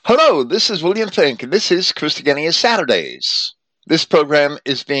Hello, this is William Fink, and this is Christogenea Saturdays. This program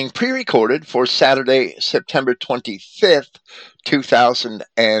is being pre-recorded for Saturday, September 25th,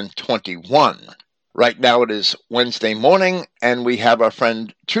 2021. Right now it is Wednesday morning, and we have our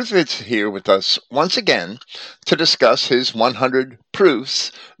friend TruthVid's here with us once again to discuss his 100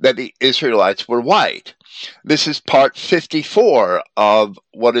 proofs that the Israelites were white. This is part 54 of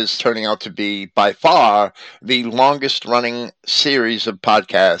what is turning out to be, by far, the longest-running series of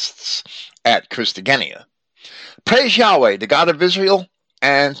podcasts at Christogenea. Praise Yahweh, the God of Israel,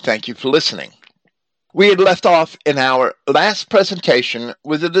 and thank you for listening. We had left off in our last presentation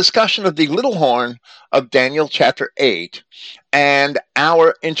with a discussion of the little horn of Daniel chapter 8 and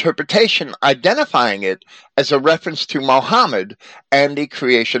our interpretation identifying it as a reference to Muhammad and the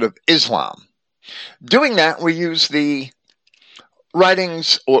creation of Islam. Doing that, we use the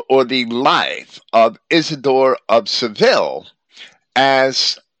writings or the life of Isidore of Seville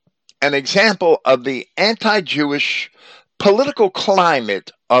as an example of the anti-Jewish political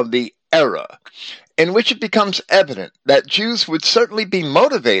climate of the era, in which it becomes evident that Jews would certainly be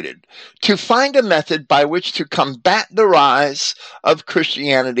motivated to find a method by which to combat the rise of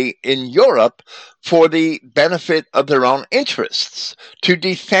Christianity in Europe for the benefit of their own interests, to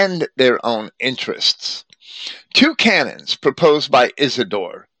defend their own interests. Two canons proposed by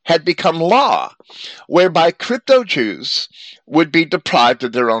Isidore had become law, whereby crypto-Jews would be deprived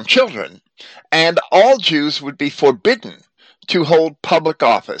of their own children, and all Jews would be forbidden to hold public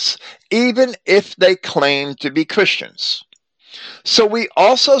office, even if they claimed to be Christians. So we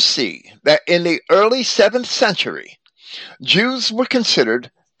also see that in the early 7th century, Jews were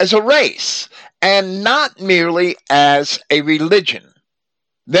considered as a race and not merely as a religion.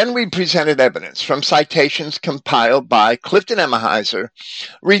 Then we presented evidence from citations compiled by Clifton Emahiser,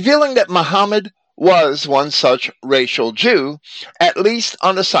 revealing that Muhammad was one such racial Jew, at least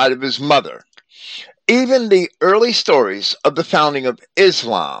on the side of his mother. Even the early stories of the founding of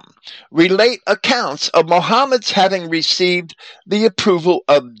Islam relate accounts of Muhammad's having received the approval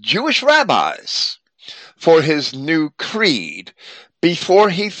of Jewish rabbis for his new creed before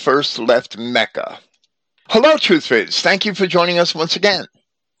he first left Mecca. Hello, TruthVid's. Thank you for joining us once again.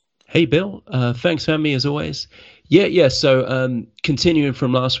 Hey, Bill. Thanks for having me, as always. Yeah. So continuing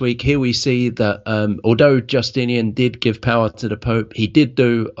from last week, here we see that although Justinian did give power to the Pope, he did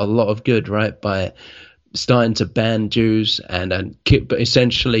do a lot of good, right, by starting to ban Jews and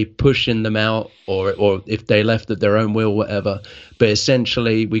essentially pushing them out, or if they left at their own will, whatever. But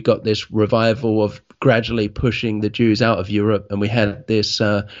essentially, we got this revival of gradually pushing the Jews out of Europe, and we had this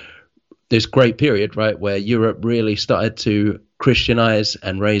great period, right, where Europe really started to Christianize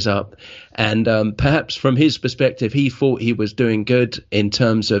and raise up. And perhaps from his perspective, he thought he was doing good in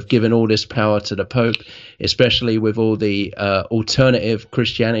terms of giving all this power to the Pope, especially with all the alternative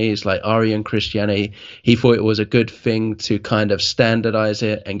Christianities like Arian Christianity. He thought it was a good thing to kind of standardize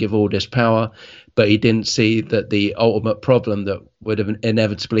it and give all this power. But he didn't see that the ultimate problem that would have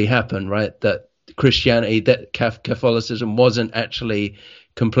inevitably happened, right, that Christianity, that Catholicism wasn't actually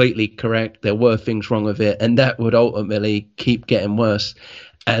completely correct. There were things wrong with it, and that would ultimately keep getting worse.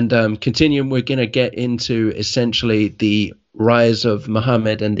 And continuing, we're going to get into essentially the rise of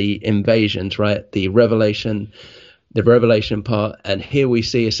Muhammad and the invasions, right? The revelation part. And here we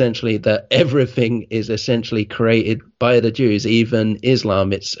see essentially that everything is essentially created by the Jews, even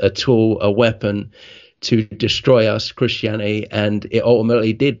Islam. It's a tool, a weapon to destroy us, Christianity, and it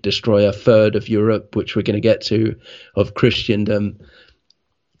ultimately did destroy a third of Europe, which we're going to get to, of Christendom.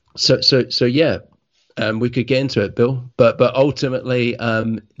 So yeah, we could get into it, Bill. But ultimately,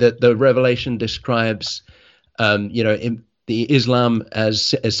 the Revelation describes, the Islam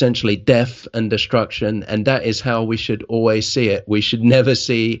as essentially death and destruction, and that is how we should always see it. We should never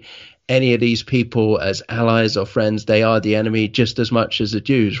see any of these people as allies or friends. They are the enemy just as much as the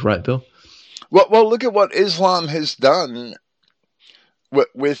Jews, right, Bill? Well, look at what Islam has done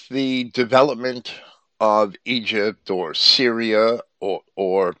with the development of Egypt or Syria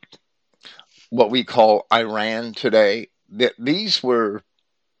or what we call Iran today. That these were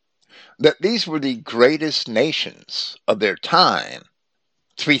the greatest nations of their time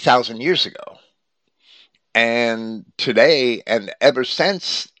 3,000 years ago. And today, and ever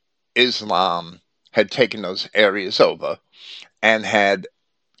since Islam had taken those areas over and had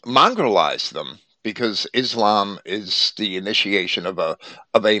mongrelized them, because Islam is the initiation of a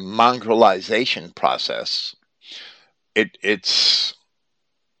mongrelization process. Its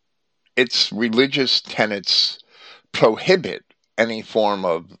religious tenets prohibit any form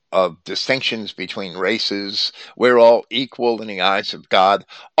of distinctions between races. We're all equal in the eyes of God.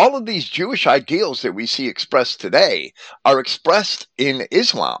 All of these Jewish ideals that we see expressed today are expressed in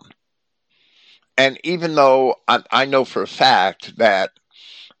Islam. And even though I know for a fact that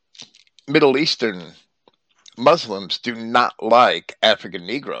Middle Eastern Muslims do not like African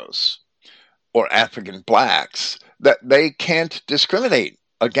Negroes or African blacks, that they can't discriminate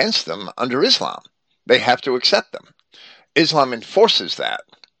against them under Islam. They have to accept them. Islam enforces that,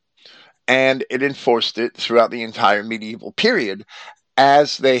 and it enforced it throughout the entire medieval period,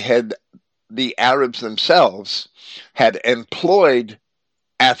 as the Arabs themselves had employed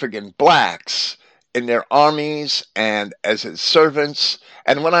African blacks in their armies and as his servants.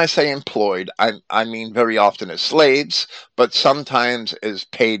 And when I say employed, I mean very often as slaves, but sometimes as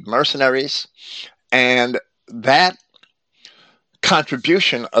paid mercenaries. And that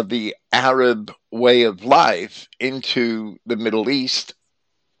contribution of the Arab way of life into the Middle East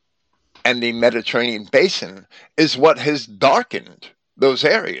and the Mediterranean basin is what has darkened those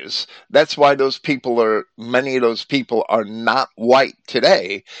areas. That's why many of those people are not white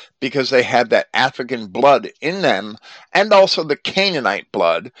today, because they had that African blood in them, and also the Canaanite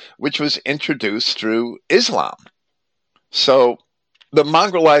blood, which was introduced through Islam. So the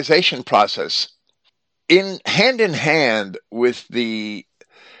Mongolization process, hand in hand with the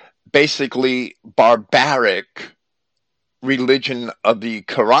basically barbaric religion of the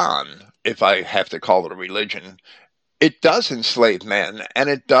Quran, if I have to call it a religion, it does enslave men, and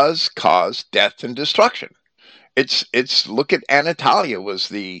it does cause death and destruction. It's look at Anatolia,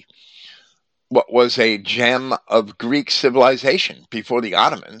 what was a gem of Greek civilization before the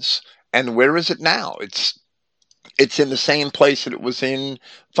Ottomans, and where is it now? It's in the same place that it was in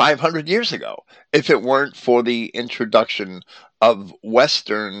 500 years ago. If it weren't for the introduction of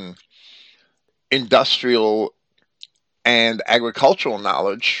Western industrial and agricultural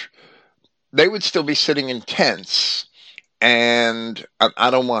knowledge, they would still be sitting in tents. And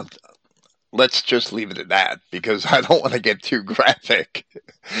let's just leave it at that, because I don't want to get too graphic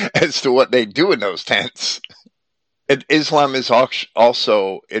as to what they do in those tents. And Islam is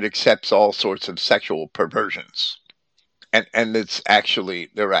also, it accepts all sorts of sexual perversions. And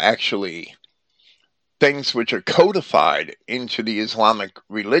there are actually things which are codified into the Islamic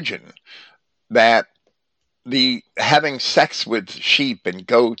religion, that the having sex with sheep and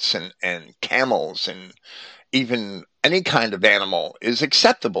goats and camels and even any kind of animal is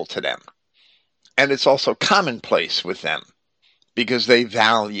acceptable to them. And it's also commonplace with them, because they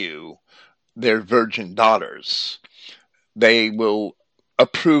value their virgin daughters. They will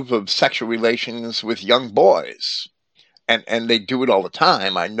approve of sexual relations with young boys. And they do it all the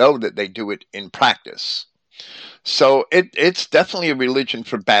time. I know that they do it in practice. So it's definitely a religion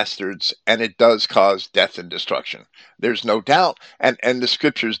for bastards, and it does cause death and destruction. There's no doubt. And the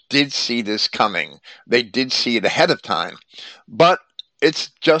scriptures did see this coming. They did see it ahead of time. But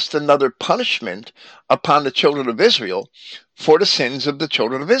it's just another punishment upon the children of Israel for the sins of the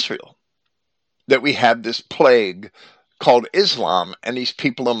children of Israel, that we have this plague called Islam and these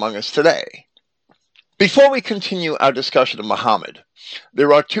people among us today. Before we continue our discussion of Muhammad,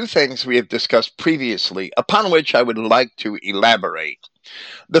 there are two things we have discussed previously upon which I would like to elaborate.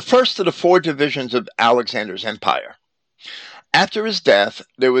 The first of the four divisions of Alexander's empire. After his death,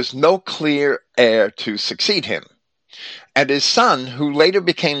 there was no clear heir to succeed him, and his son, who later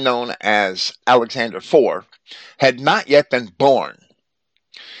became known as Alexander IV, had not yet been born.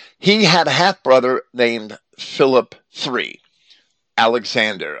 He had a half-brother named Philip III.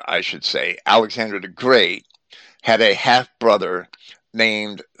 Alexander the Great, had a half-brother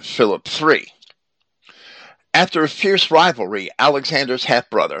named Philip III. After a fierce rivalry, Alexander's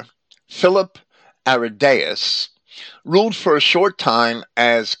half-brother, Philip Aridaeus, ruled for a short time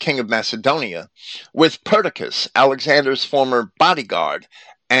as king of Macedonia, with Perdiccas, Alexander's former bodyguard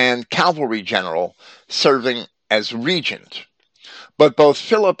and cavalry general, serving as regent. But both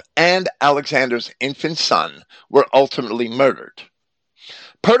Philip and Alexander's infant son were ultimately murdered.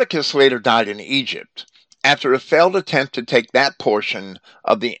 Perdiccas later died in Egypt after a failed attempt to take that portion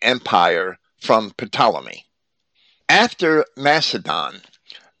of the empire from Ptolemy. After Macedon,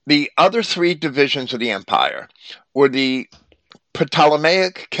 the other three divisions of the empire were the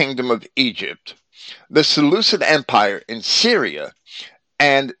Ptolemaic Kingdom of Egypt, the Seleucid Empire in Syria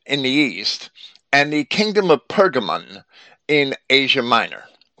and in the east, and the Kingdom of Pergamon in Asia Minor.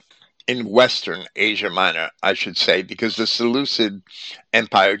 In Western Asia Minor, I should say, because the Seleucid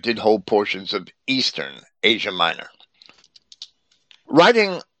Empire did hold portions of Eastern Asia Minor.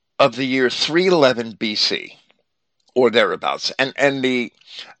 Writing of the year 311 BC, or thereabouts.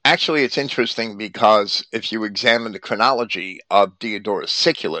 Actually, it's interesting because if you examine the chronology of Diodorus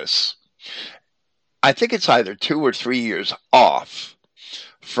Siculus, I think it's either 2 or 3 years off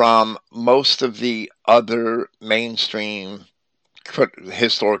from most of the other mainstream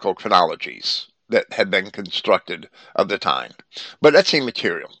historical chronologies that had been constructed of the time. But that's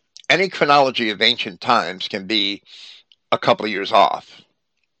immaterial. Any chronology of ancient times can be a couple of years off.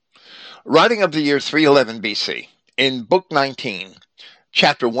 Writing of the year 311 BC, in Book 19,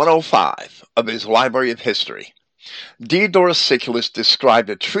 Chapter 105 of his Library of History, Diodorus Siculus described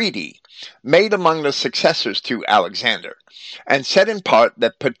a treaty made among the successors to Alexander, and said in part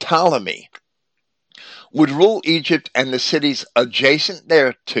that Ptolemy would rule Egypt and the cities adjacent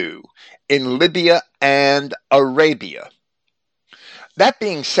thereto in Libya and Arabia. That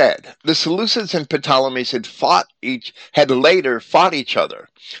being said, the Seleucids and Ptolemies had later fought each other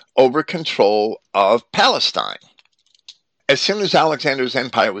over control of Palestine. As soon as Alexander's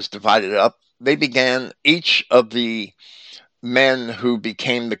empire was divided up, each of the men who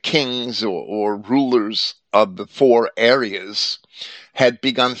became the kings or rulers of the 4 areas had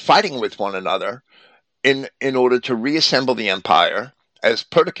begun fighting with one another in order to reassemble the empire, as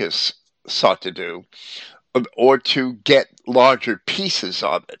Perdiccas sought to do, or to get larger pieces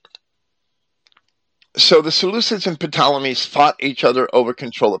of it. So the Seleucids and Ptolemies fought each other over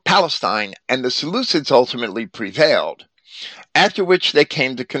control of Palestine, and the Seleucids ultimately prevailed, after which they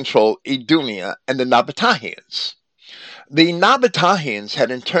came to control Idumea and the Nabateans. The Nabateans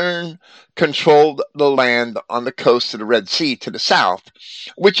had in turn controlled the land on the coast of the Red Sea to the south,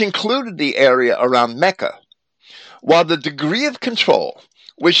 which included the area around Mecca, while the degree of control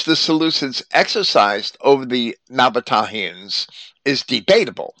which the Seleucids exercised over the Nabateans is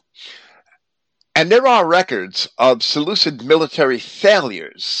debatable. And there are records of Seleucid military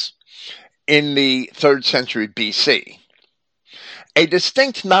failures in the 3rd century BC. A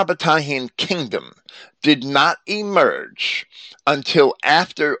distinct Nabatean kingdom did not emerge until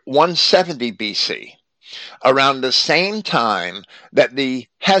after 170 BC, around the same time that the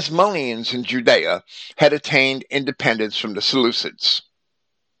Hasmoneans in Judea had attained independence from the Seleucids.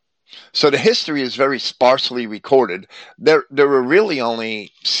 So the history is very sparsely recorded. There were really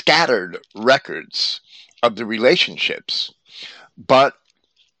only scattered records of the relationships, but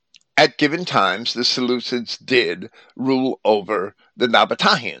at given times, the Seleucids did rule over the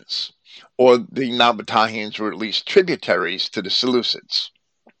Nabateans, or the Nabateans were at least tributaries to the Seleucids.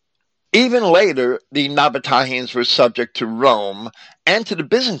 Even later, the Nabateans were subject to Rome and to the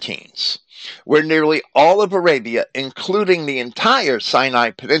Byzantines, where nearly all of Arabia, including the entire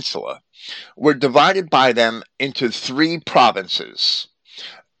Sinai Peninsula, were divided by them into 3 provinces.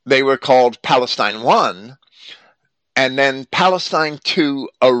 They were called Palestine I, and then Palestine II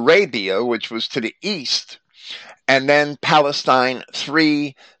Arabia, which was to the east, and then Palestine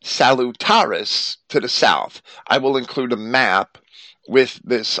III Salutaris to the south. I will include a map with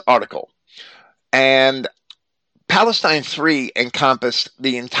this article. And Palestine III encompassed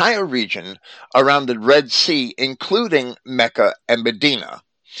the entire region around the Red Sea, including Mecca and Medina.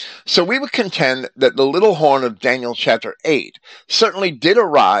 So we would contend that the little horn of Daniel chapter 8 certainly did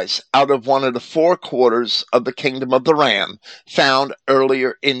arise out of one of the 4 quarters of the kingdom of the Ram found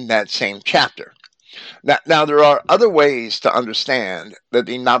earlier in that same chapter. Now there are other ways to understand that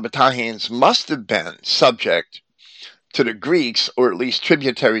the Nabateans must have been subject to the Greeks, or at least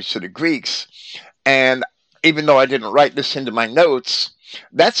tributaries to the Greeks, and even though I didn't write this into my notes,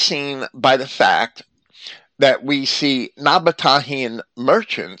 that's seen by the fact that we see Nabatean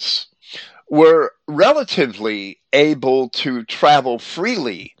merchants were relatively able to travel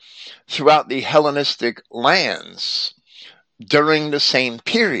freely throughout the Hellenistic lands during the same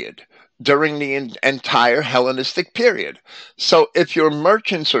period, during the entire Hellenistic period. So if your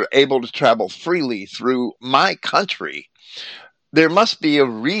merchants are able to travel freely through my country, there must be a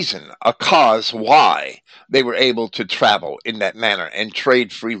reason, a cause why they were able to travel in that manner and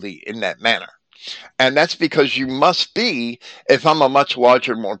trade freely in that manner. And that's because you must be, if I'm a much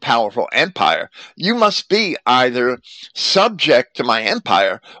larger, more powerful empire, you must be either subject to my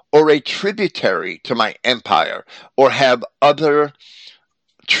empire or a tributary to my empire, or have other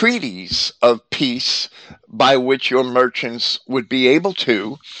treaties of peace by which your merchants would be able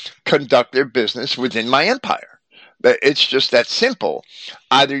to conduct their business within my empire. It's just that simple.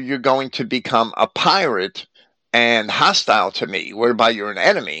 Either you're going to become a pirate and hostile to me, whereby you're an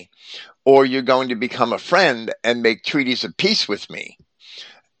enemy, or you're going to become a friend and make treaties of peace with me.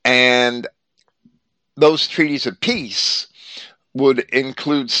 And those treaties of peace would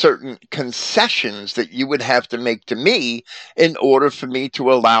include certain concessions that you would have to make to me in order for me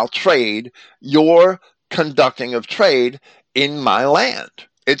to allow trade, your conducting of trade in my land.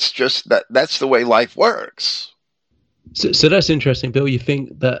 It's just that's the way life works. So that's interesting, Bill. You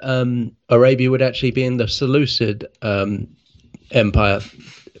think that Arabia would actually be in the Seleucid Empire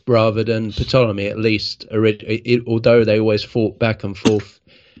rather than Ptolemy, at least, although they always fought back and forth,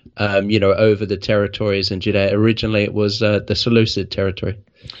 over the territories in Judea. Originally, it was the Seleucid territory.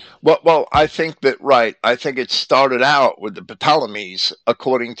 Well, I think that, right. I think it started out with the Ptolemies,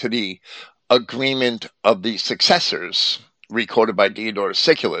 according to the agreement of the successors recorded by Diodorus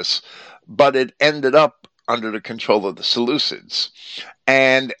Siculus, but it ended up under the control of the Seleucids.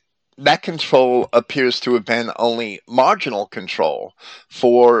 And that control appears to have been only marginal control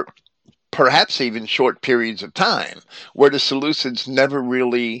for perhaps even short periods of time, where the Seleucids never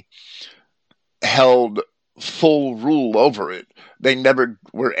really held full rule over it. They never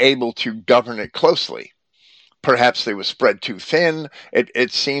were able to govern it closely. Perhaps they were spread too thin.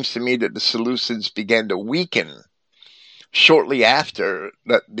 It seems to me that the Seleucids began to weaken shortly after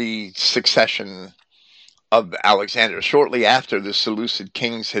the succession of Alexander, shortly after the Seleucid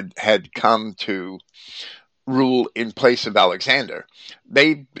kings had come to rule in place of Alexander.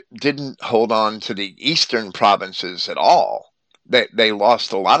 They didn't hold on to the eastern provinces at all. They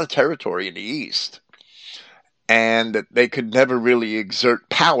lost a lot of territory in the east, and they could never really exert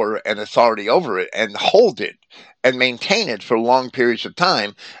power and authority over it and hold it and maintain it for long periods of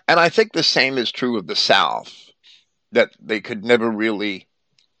time. And I think the same is true of the south, that they could never really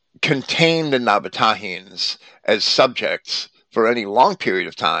contain the Nabateans as subjects for any long period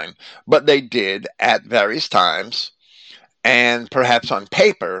of time, but they did at various times, and perhaps on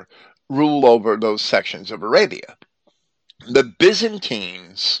paper, rule over those sections of Arabia. The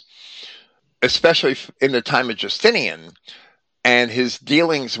Byzantines, especially in the time of Justinian and his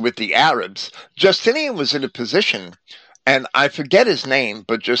dealings with the Arabs, Justinian was in a position, and I forget his name,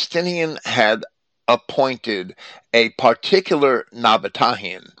 but Justinian had appointed a particular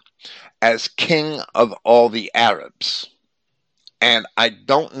Nabatean as king of all the Arabs. And I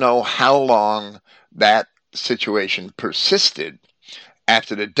don't know how long that situation persisted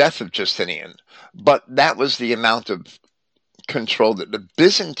after the death of Justinian, but that was the amount of control that the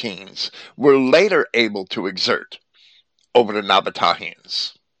Byzantines were later able to exert over the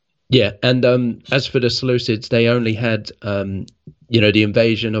Nabateans. Yeah, and as for the Seleucids, they only had, the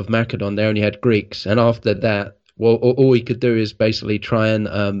invasion of Macedon. They only had Greeks, and after that, well, all he could do is basically try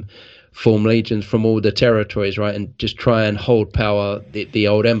and form legions from all the territories, right, and just try and hold power the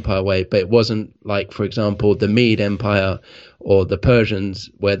old empire way. But it wasn't like, for example, the Mede Empire or the Persians,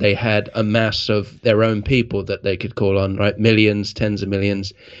 where they had a mass of their own people that they could call on, right, millions, tens of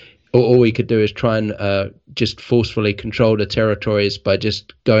millions. All we could do is try and just forcefully control the territories by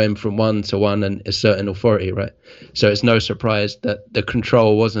just going from one to one and asserting authority, right? So it's no surprise that the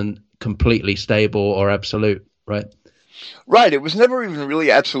control wasn't completely stable or absolute, right? Right. It was never even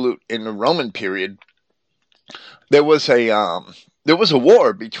really absolute in the Roman period. There was a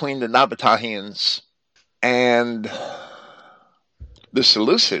war between the Nabateans and the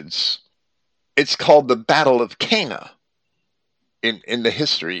Seleucids. It's called the Battle of Cana in the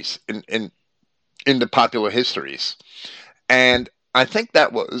histories, in the popular histories. And I think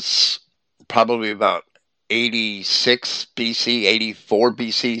that was probably about 86 BC, 84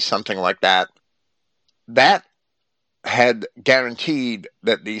 BC, something like that. That had guaranteed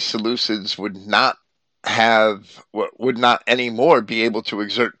that the Seleucids would not anymore be able to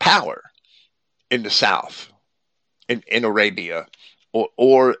exert power in the south, in Arabia,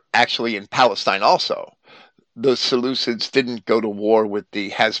 or actually in Palestine also. The Seleucids didn't go to war with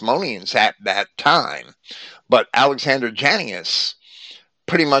the Hasmoneans at that time, but Alexander Jannaeus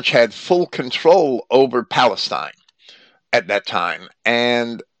pretty much had full control over Palestine at that time,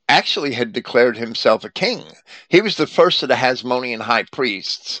 and actually had declared himself a king. He was the first of the Hasmonean high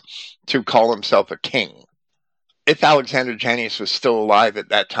priests to call himself a king. If Alexander Jannaeus was still alive at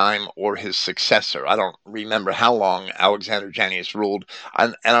that time, or his successor, I don't remember how long Alexander Jannaeus ruled,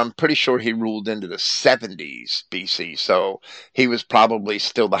 and I'm pretty sure he ruled into the 70s BC, so he was probably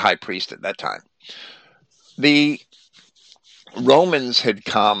still the high priest at that time. The Romans had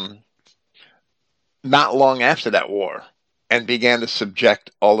come not long after that war and began to subject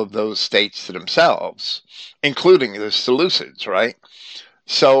all of those states to themselves, including the Seleucids, right?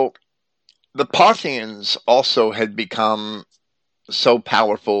 So the Parthians also had become so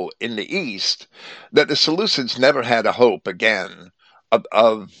powerful in the east that the Seleucids never had a hope again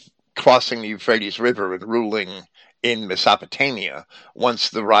of crossing the Euphrates River and ruling in Mesopotamia once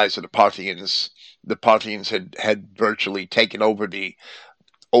the rise of the Parthians had virtually taken over the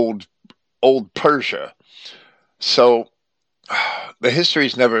old Persia. So the history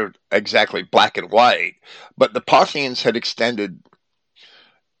is never exactly black and white, but the Parthians had extended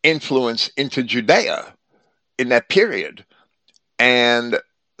influence into Judea in that period. And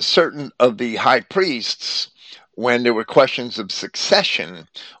certain of the high priests, when there were questions of succession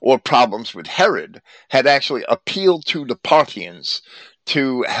or problems with Herod, had actually appealed to the Parthians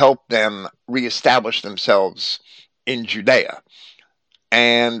to help them reestablish themselves in Judea.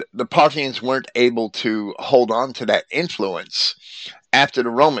 And the Parthians weren't able to hold on to that influence after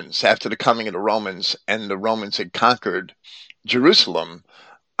the coming of the Romans, and the Romans had conquered Jerusalem,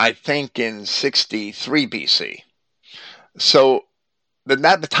 I think in 63 BC. So the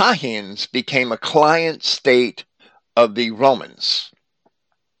Nabateans became a client state of the Romans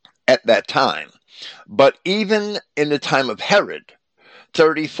at that time. But even in the time of Herod,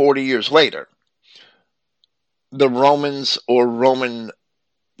 30, 40 years later, the Romans or Roman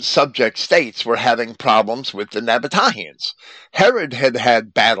subject states were having problems with the Nabateans. Herod had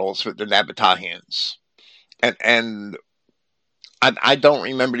had battles with the Nabateans, and I don't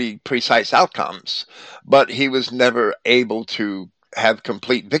remember the precise outcomes, but he was never able to have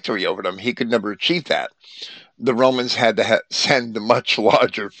complete victory over them. He could never achieve that. The Romans had to send much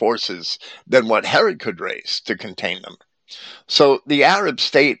larger forces than what Herod could raise to contain them. So the Arab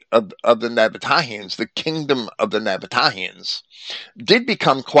state of the Nabateans, the kingdom of the Nabateans, did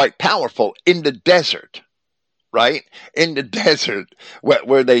become quite powerful in the desert, right? In the desert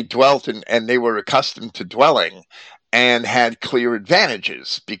where they dwelt and they were accustomed to dwelling, and had clear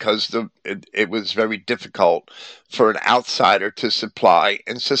advantages because it was very difficult for an outsider to supply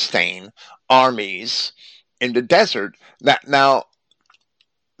and sustain armies in the desert. Now,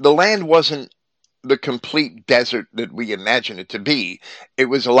 the land wasn't the complete desert that we imagine it to be. It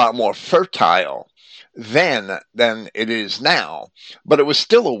was a lot more fertile then than it is now, but it was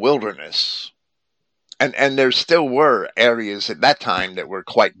still a wilderness. And there still were areas at that time that were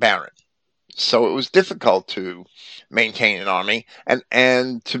quite barren. So it was difficult to maintain an army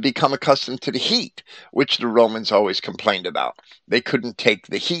and to become accustomed to the heat, which the Romans always complained about. They couldn't take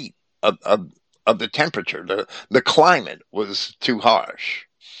the heat of the temperature. The climate was too harsh.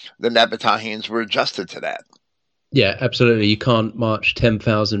 The Nabateans were adjusted to that. Yeah, absolutely. You can't march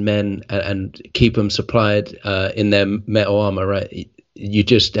 10,000 men and keep them supplied in their metal armor, right? You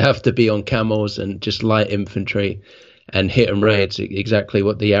just have to be on camels and just light infantry and hit and raids, exactly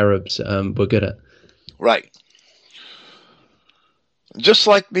what the Arabs were good at. Right. Just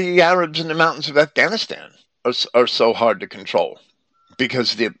like the Arabs in the mountains of Afghanistan are so hard to control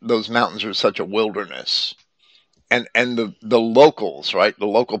because those mountains are such a wilderness. And the locals, right, the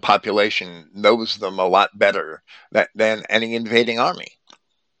local population knows them a lot better than any invading army.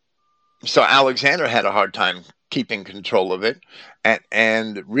 So Alexander had a hard time keeping control of it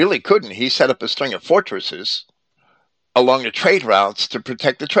and really couldn't. He set up a string of fortresses along the trade routes to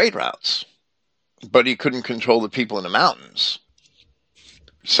protect the trade routes, but he couldn't control the people in the mountains.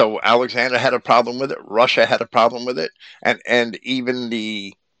 So Alexander had a problem with it. Russia had a problem with it. And even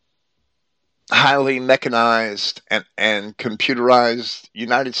the highly mechanized and computerized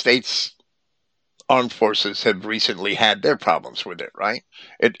United States armed forces have recently had their problems with it, right?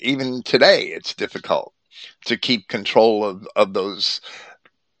 Even today, it's difficult to keep control of those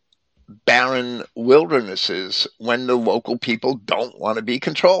barren wildernesses when the local people don't want to be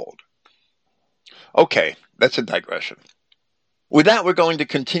controlled. Okay, that's a digression. With that, we're going to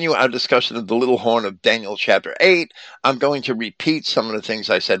continue our discussion of the little horn of Daniel chapter 8. I'm going to repeat some of the things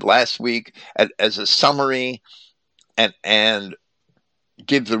I said last week as a summary and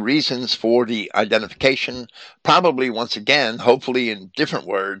give the reasons for the identification. Probably, once again, hopefully in different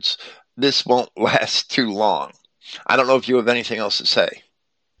words. This won't last too long. I don't know if you have anything else to say.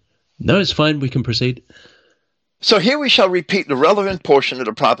 No, it's fine. We can proceed. So here we shall repeat the relevant portion of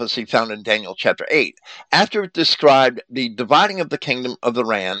the prophecy found in Daniel chapter 8, after it described the dividing of the kingdom of the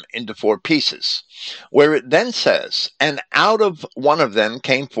ram into 4 pieces, where it then says, "And out of one of them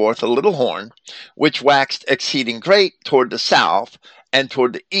came forth a little horn, which waxed exceeding great toward the south and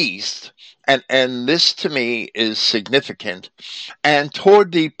toward the east," and this to me is significant, "and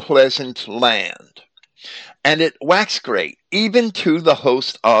toward the pleasant land. And it waxed great, even to the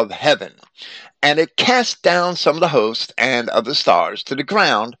host of heaven. And it cast down some of the host and of the stars to the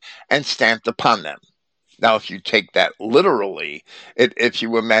ground and stamped upon them." Now, if you take that literally, if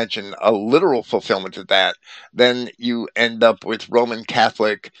you imagine a literal fulfillment of that, then you end up with Roman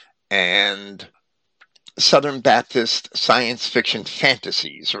Catholic and Southern Baptist science fiction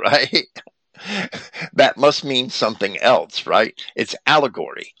fantasies, right? That must mean something else, right? It's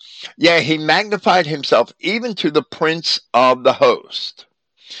allegory. Yeah, he magnified himself even to the prince of the host.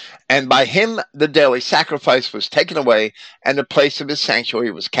 And by him the daily sacrifice was taken away, and the place of his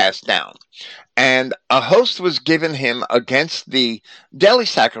sanctuary was cast down. And a host was given him against the daily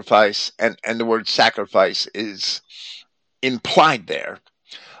sacrifice, and the word sacrifice is implied there,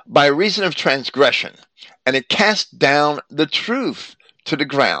 by reason of transgression. And it cast down the truth to the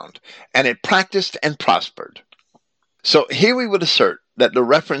ground, and it practiced and prospered. So here we would assert that the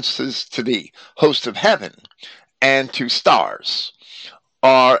references to the host of heaven and to stars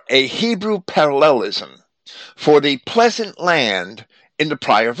are a Hebrew parallelism for the pleasant land in the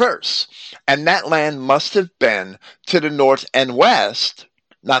prior verse. And that land must have been to the north and west,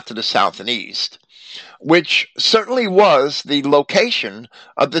 not to the south and east, which certainly was the location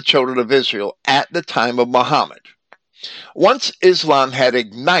of the children of Israel at the time of Muhammad. Once Islam had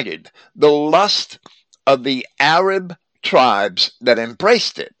ignited the lust of the Arab tribes that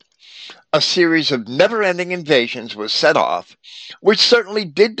embraced it, a series of never-ending invasions was set off, which certainly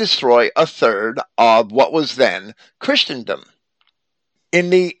did destroy a third of what was then Christendom. In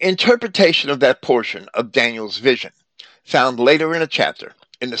the interpretation of that portion of Daniel's vision, found later in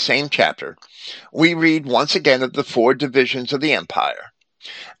the same chapter, we read once again of the 4 divisions of the empire,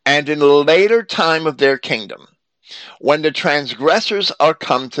 and in a later time of their kingdom, when the transgressors are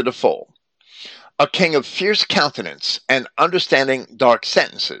come to the full, a king of fierce countenance and understanding dark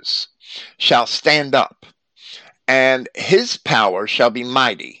sentences shall stand up, and his power shall be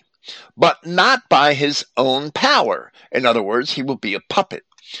mighty, but not by his own power. In other words, he will be a puppet.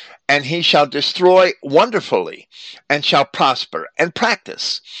 And he shall destroy wonderfully, and shall prosper and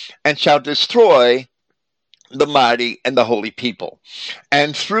practice, and shall destroy the mighty and the holy people.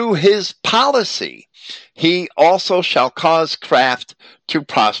 And through his policy, he also shall cause craft to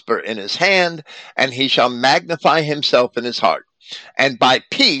prosper in his hand, and he shall magnify himself in his heart. And by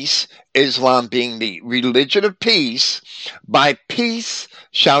peace, Islam being the religion of peace, by peace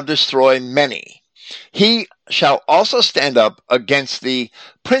shall destroy many. He shall also stand up against the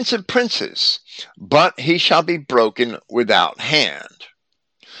prince of princes, but he shall be broken without hand.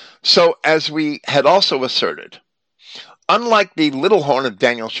 So, as we had also asserted, unlike the little horn of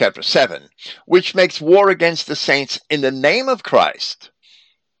Daniel chapter 7, which makes war against the saints in the name of Christ,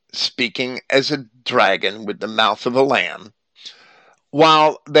 speaking as a dragon with the mouth of a lamb,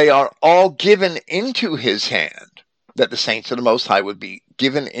 while they are all given into his hand, that the saints of the Most High would be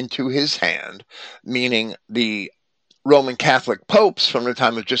given into his hand, meaning the Roman Catholic popes from the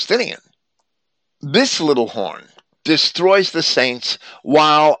time of Justinian. This little horn destroys the saints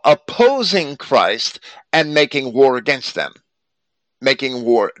while opposing Christ and making war against them, making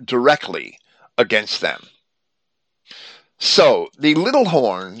war directly against them. So, the little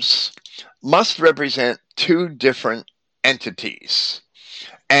horns must represent 2 different entities.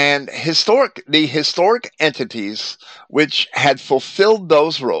 And the historic entities which had fulfilled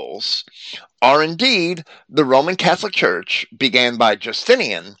those roles are indeed the Roman Catholic Church, began by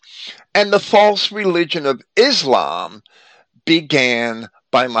Justinian, and the false religion of Islam, began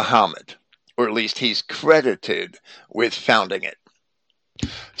by Muhammad, or at least he's credited with founding it.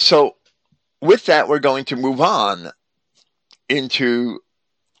 So, with that, we're going to move on into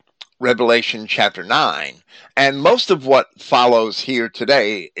Revelation chapter 9, and most of what follows here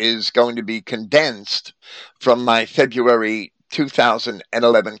today is going to be condensed from my February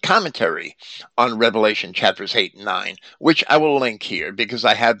 2011 commentary on Revelation chapters 8 and 9, which I will link here because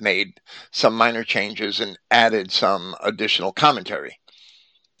I have made some minor changes and added some additional commentary.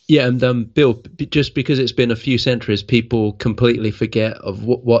 Yeah, and Bill, just because it's been a few centuries, people completely forget of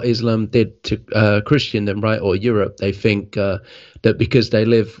what Islam did to Christendom, right, or Europe. They think that because they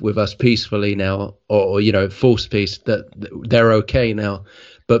live with us peacefully now, or false peace, that they're okay now.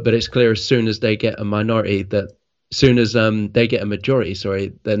 But it's clear as soon as they get a minority, that as soon as they get a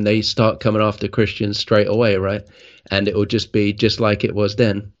majority, then they start coming after Christians straight away, right? And it will just be just like it was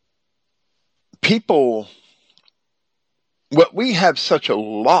then. We have such a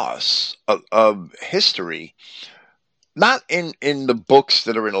loss of history, not in the books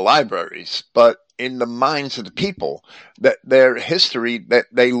that are in the libraries, but in the minds of the people, that their history, that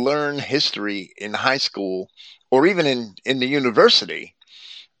they learn history in high school or even in the university.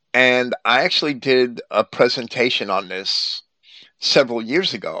 And I actually did a presentation on this several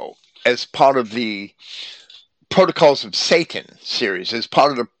years ago as part of the Protocols of Satan series, as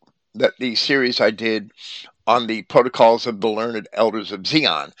part of the series I did on the Protocols of the Learned Elders of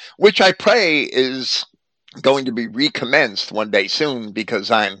Zion, which I pray is going to be recommenced one day soon,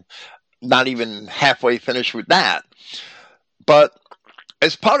 because I'm not even halfway finished with that. But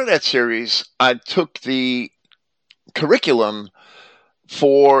as part of that series, I took the curriculum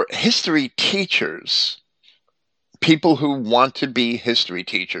for history teachers people who want to be history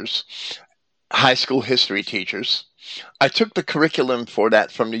teachers, high school history teachers. I took the curriculum for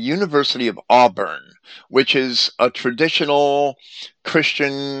that from the University of Auburn, which is a traditional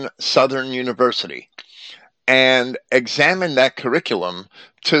Christian Southern university, and examined that curriculum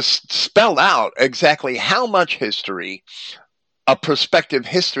to spell out exactly how much history a prospective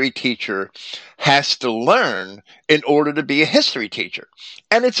history teacher has to learn in order to be a history teacher.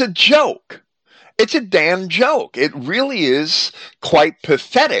 And it's a joke. It's a damn joke. It really is quite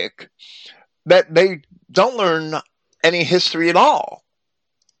pathetic that they don't learn any history at all.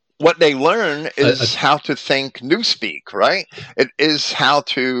 What they learn is how to think newspeak, right? It is how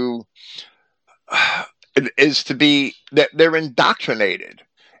to, it is to be, that they're indoctrinated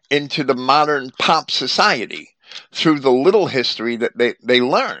into the modern pop society through the little history that they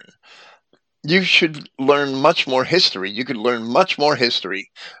learn. You should learn much more history. You could learn much more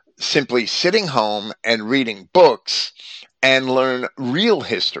history simply sitting home and reading books and learn real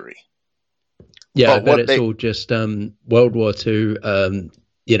history. Yeah, but it's all just World War II,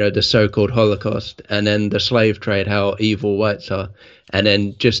 the so-called Holocaust, and then the slave trade, how evil whites are, and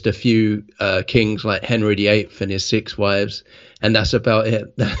then just a few kings like Henry VIII and his 6 wives, and that's about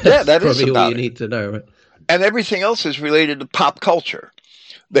it. That's probably all you need to know, right? And everything else is related to pop culture.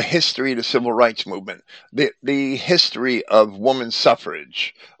 The history of the civil rights movement, the history of women's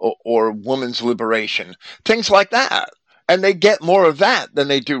suffrage or women's liberation, things like that. And they get more of that than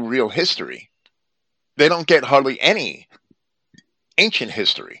they do real history. They don't get hardly any ancient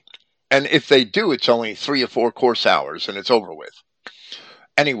history. And if they do, it's only 3 or 4 course hours and it's over with.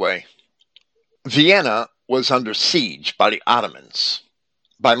 Anyway, Vienna was under siege by the Ottomans,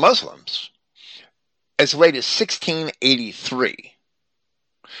 by Muslims, as late as 1683.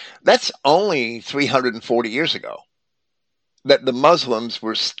 That's only 340 years ago that the Muslims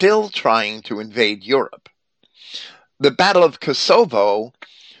were still trying to invade Europe. The Battle of Kosovo,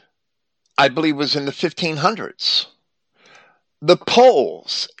 I believe, was in the 1500s. The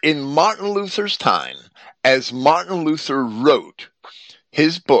Poles, in Martin Luther's time, as Martin Luther wrote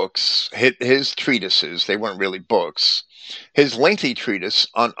his books, his treatises, they weren't really books, his lengthy treatise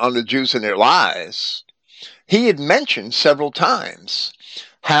on the Jews and their lies, he had mentioned several times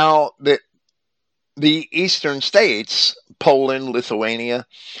how the eastern states, Poland, Lithuania,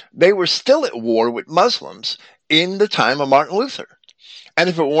 they were still at war with Muslims in the time of Martin Luther. And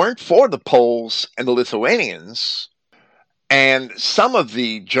if it weren't for the Poles and the Lithuanians and some of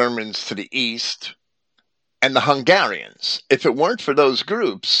the Germans to the east and the Hungarians, if it weren't for those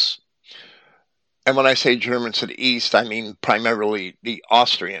groups, and when I say Germans to the east, I mean primarily the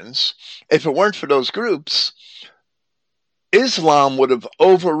Austrians, if it weren't for those groups, Islam would have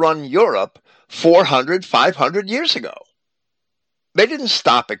overrun Europe 400, 500 years ago. They didn't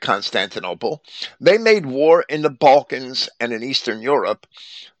stop at Constantinople. They made war in the Balkans and in Eastern Europe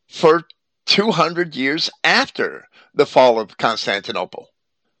for 200 years after the fall of Constantinople.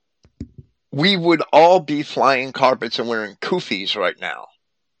 We would all be flying carpets and wearing kufis right now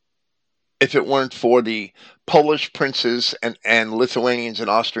if it weren't for the Polish princes and Lithuanians and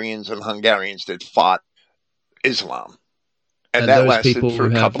Austrians and Hungarians that fought Islam. And that lasted for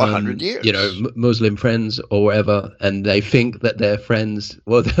a couple of 100 years. Muslim friends or whatever, and they think that they're friends,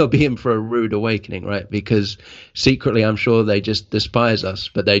 well, they'll be in for a rude awakening, right? Because secretly, I'm sure they just despise us,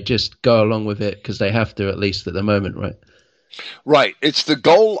 but they just go along with it because they have to, at least at the moment, right? Right. It's the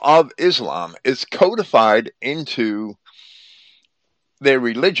goal of Islam. It's codified into their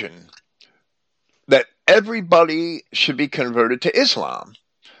religion that everybody should be converted to Islam.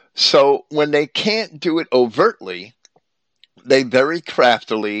 So when they can't do it overtly, they very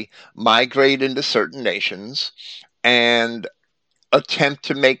craftily migrate into certain nations and attempt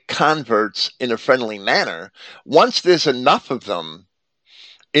to make converts in a friendly manner. Once there's enough of them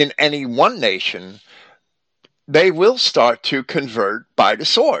in any one nation, they will start to convert by the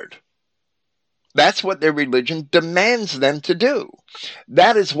sword. That's what their religion demands them to do.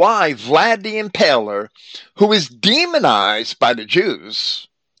 That is why Vlad the Impaler, who is demonized by the Jews,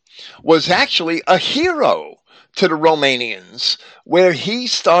 was actually a hero to the Romanians, where he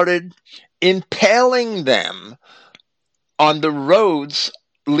started impaling them on the roads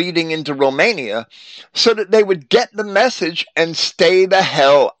leading into Romania so that they would get the message and stay the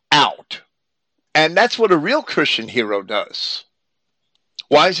hell out. And that's what a real Christian hero does.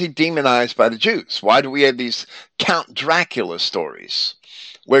 Why is he demonized by the Jews? Why do we have these Count Dracula stories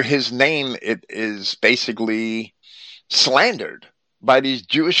where his name is basically slandered by these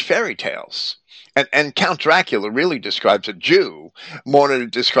Jewish fairy tales? And Count Dracula really describes a Jew more than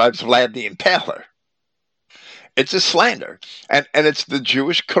it describes Vlad the Impaler. It's a slander. And it's the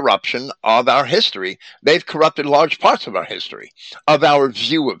Jewish corruption of our history. They've corrupted large parts of our history, of our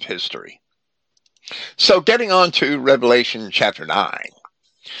view of history. So getting on to Revelation chapter 9.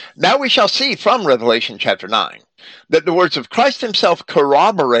 Now we shall see from Revelation chapter 9 that the words of Christ himself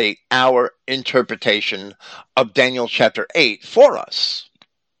corroborate our interpretation of Daniel chapter 8 for us.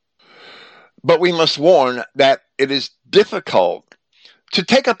 But we must warn that it is difficult to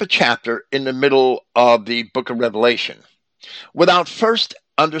take up a chapter in the middle of the book of Revelation without first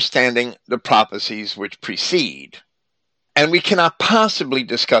understanding the prophecies which precede, and we cannot possibly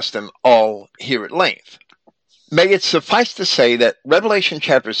discuss them all here at length. May it suffice to say that Revelation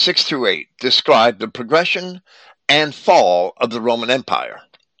chapters 6 through 8 describe the progression and fall of the Roman Empire,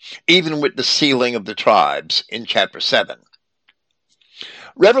 even with the sealing of the tribes in chapter 7.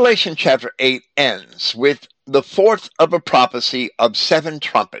 Revelation chapter 8 ends with the fourth of a prophecy of 7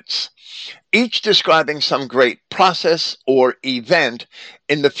 trumpets, each describing some great process or event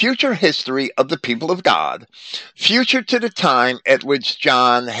in the future history of the people of God, future to the time at which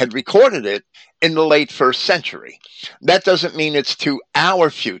John had recorded it in the late 1st century. That doesn't mean it's to our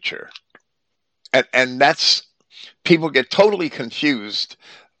future. And that's, people get totally confused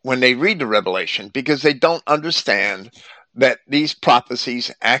when they read the Revelation because they don't understand that these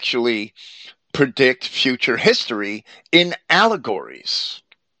prophecies actually predict future history in allegories.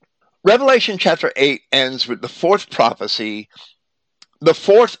 Revelation chapter 8 ends with the fourth prophecy, the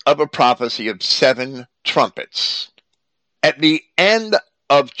fourth of a prophecy of 7 trumpets. At the end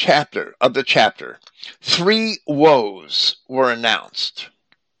of the chapter, 3 woes were announced.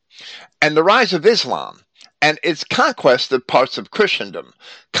 And the rise of Islam and its conquest of parts of Christendom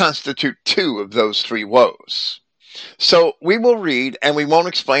constitute 2 of those 3 woes. So we will read, and we won't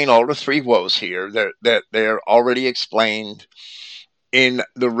explain all the 3 woes here. They're already explained in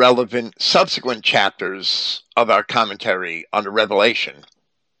the relevant subsequent chapters of our commentary on the Revelation.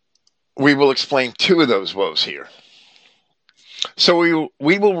 We will explain 2 of those woes here. So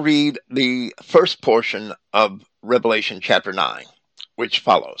we will read the first portion of Revelation chapter 9, which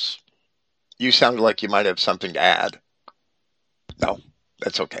follows. You sounded like you might have something to add. No,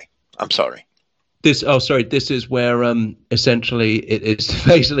 that's okay. I'm sorry. This is where essentially it's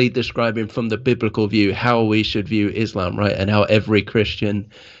basically describing from the biblical view how we should view Islam, right? And how every Christian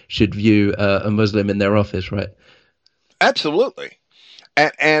should view a Muslim in their office, right? Absolutely.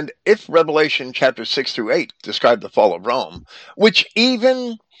 And if Revelation chapter 6 through 8 describe the fall of Rome, which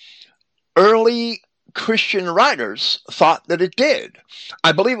even early Christian writers thought that it did.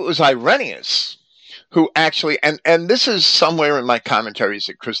 I believe it was Irenaeus who actually, and this is somewhere in my commentaries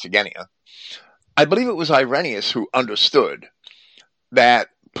at Christagenia, I believe it was Irenaeus who understood that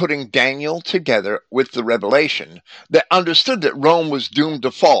putting Daniel together with the Revelation, that understood that Rome was doomed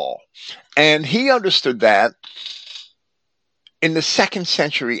to fall. And he understood that in the 2nd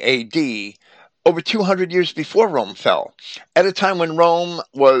century AD, over 200 years before Rome fell, at a time when Rome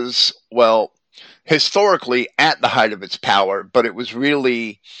was, well, historically at the height of its power, but it was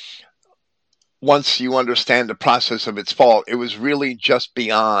really, once you understand the process of its fall, it was really just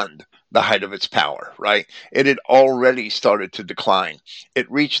beyond the height of its power, right? It had already started to decline. It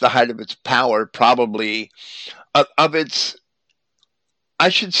reached the height of its power probably of its, I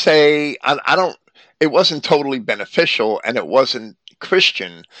should say, it wasn't totally beneficial and it wasn't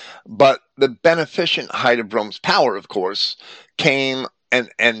Christian, but the beneficent height of Rome's power, of course, came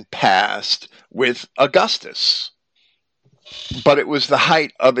and passed with Augustus. But it was the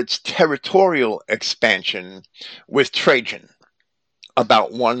height of its territorial expansion with Trajan,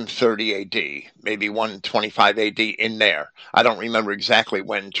 about 130 AD, maybe 125 AD, in there. I don't remember exactly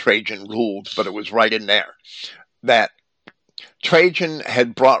when Trajan ruled, but it was right in there. That Trajan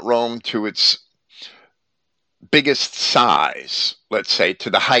had brought Rome to its biggest size, let's say, to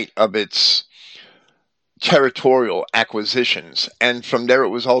the height of its territorial acquisitions, and from there it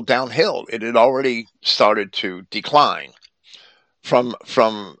was all downhill. It had already started to decline from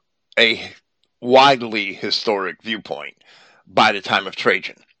a widely historic viewpoint by the time of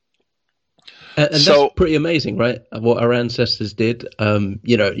Trajan. And so, that's pretty amazing, right? What our ancestors did,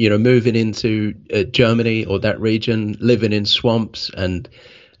 moving into Germany or that region, living in swamps and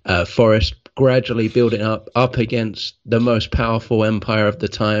forest, gradually building up against the most powerful empire of the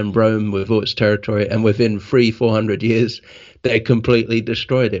time, Rome, with all its territory, and within 300-400 years, they completely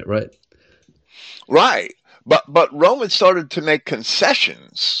destroyed it, right? Right. But Rome had started to make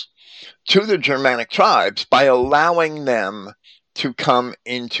concessions to the Germanic tribes by allowing them to come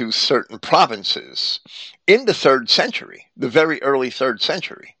into certain provinces in the 3rd century, the very early 3rd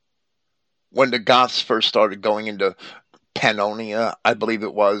century, when the Goths first started going into Pannonia, I believe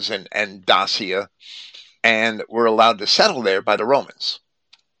it was, and Dacia. and were allowed to settle there by the Romans.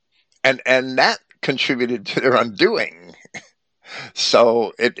 And that contributed to their undoing.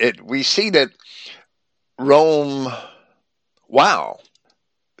 So we see that Rome, wow,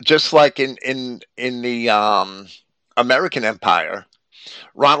 just like in the American Empire,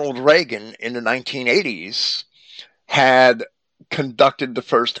 Ronald Reagan in the 1980s had conducted the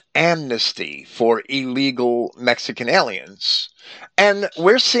first amnesty for illegal Mexican aliens. And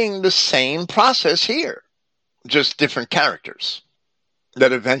we're seeing the same process here, just different characters,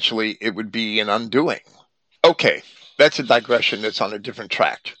 that eventually it would be an undoing. Okay, that's a digression that's on a different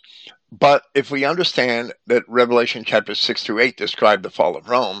track. But if we understand that Revelation chapter 6 through 8 describe the fall of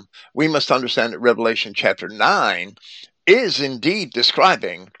Rome, we must understand that Revelation chapter 9 is indeed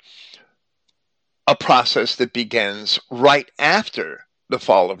describing a process that begins right after the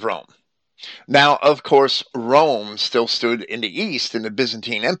fall of Rome. Now, of course, Rome still stood in the east in the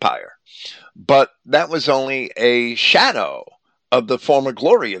Byzantine Empire, but that was only a shadow of the former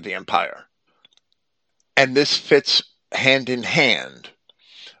glory of the empire. And this fits hand in hand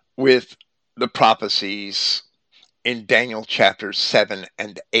with the prophecies in Daniel chapters 7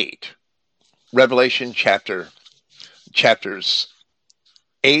 and 8. Revelation chapters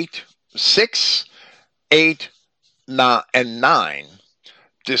 6, 8, and 9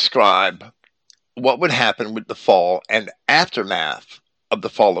 describe what would happen with the fall and aftermath of the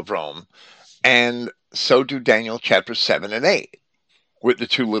fall of Rome, and so do Daniel chapters 7 and 8 with the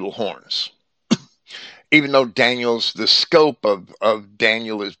two little horns. Even though the scope of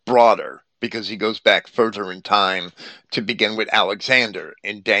Daniel is broader, because he goes back further in time to begin with Alexander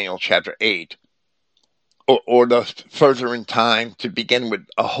in Daniel chapter 8, or the further in time to begin with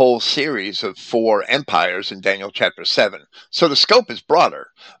a whole series of 4 empires in Daniel chapter 7. So the scope is broader,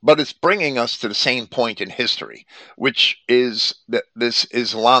 but it's bringing us to the same point in history, which is this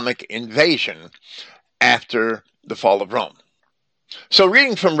Islamic invasion after the fall of Rome. So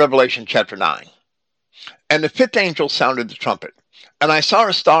reading from Revelation chapter 9. And the 5th angel sounded the trumpet, and I saw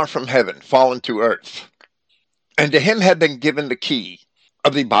a star from heaven fallen to earth. And to him had been given the key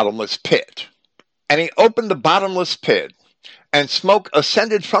of the bottomless pit. And he opened the bottomless pit, and smoke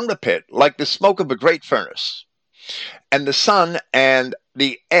ascended from the pit like the smoke of a great furnace. And the sun and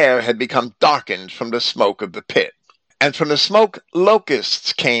the air had become darkened from the smoke of the pit. And from the smoke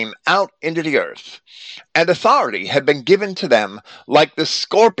locusts came out into the earth, and authority had been given to them like the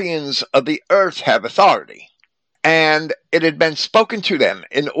scorpions of the earth have authority. And it had been spoken to them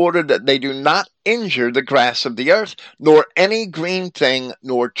in order that they do not injure the grass of the earth, nor any green thing,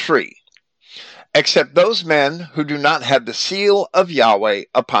 nor tree, except those men who do not have the seal of Yahweh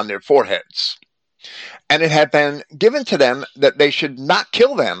upon their foreheads. And it had been given to them that they should not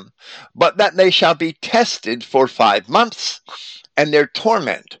kill them, but that they shall be tested for 5 months, and their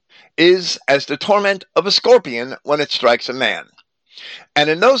torment is as the torment of a scorpion when it strikes a man. And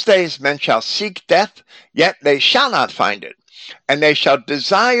in those days men shall seek death, yet they shall not find it, and they shall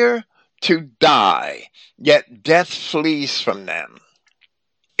desire to die, yet death flees from them.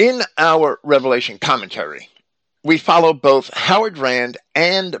 In our Revelation commentary, we follow both Howard Rand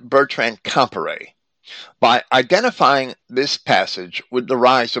and Bertrand Comparet by identifying this passage with the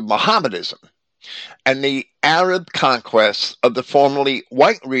rise of Mohammedanism and the Arab conquests of the formerly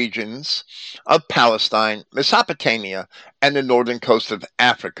white regions of Palestine, Mesopotamia, and the northern coast of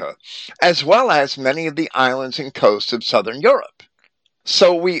Africa, as well as many of the islands and coasts of southern Europe.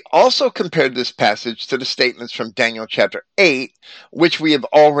 So we also compared this passage to the statements from Daniel chapter 8, which we have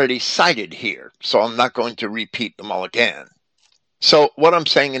already cited here, so I'm not going to repeat them all again. So what I'm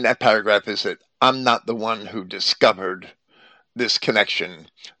saying in that paragraph is that I'm not the one who discovered this connection,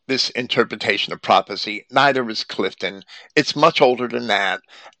 this interpretation of prophecy. Neither is Clifton. It's much older than that.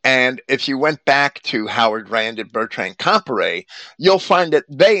 And if you went back to Howard Rand and Bertrand Comparet, you'll find that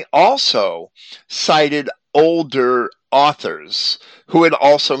they also cited older authors who had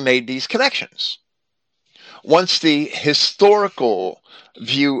also made these connections. Once the historical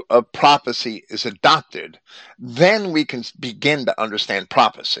view of prophecy is adopted, then we can begin to understand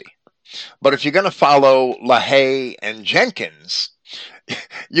prophecy. But if you're going to follow LaHaye and Jenkins,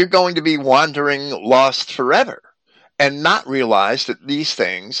 you're going to be wandering lost forever and not realize that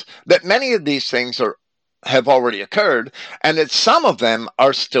many of these things have already occurred, and that some of them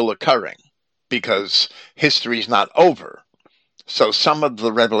are still occurring because history is not over. So some of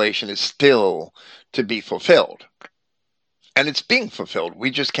the revelation is still to be fulfilled. And it's being fulfilled.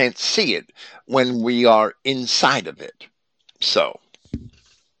 We just can't see it when we are inside of it. So,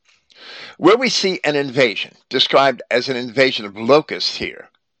 where we see an invasion, described as an invasion of locusts here,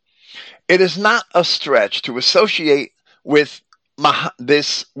 it is not a stretch to associate with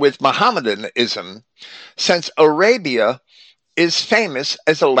this with Mohammedanism, since Arabia is famous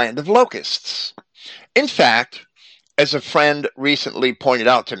as a land of locusts. In fact, as a friend recently pointed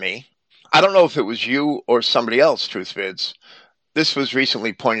out to me, I don't know if it was you or somebody else, TruthVid's. This was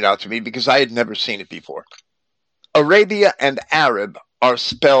recently pointed out to me because I had never seen it before. Arabia and Arab are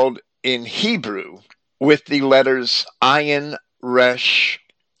spelled in Hebrew with the letters Ayin, Resh,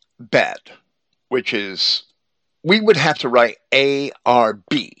 Bet, which is, we would have to write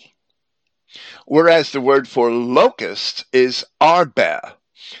A-R-B. Whereas the word for locust is Arba,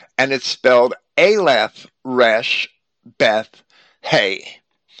 and it's spelled Aleph, Resh, Beth, Hey.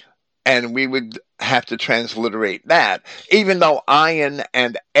 And we would have to transliterate that, even though Ayin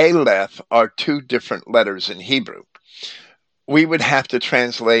and Aleph are two different letters in Hebrew. We would have to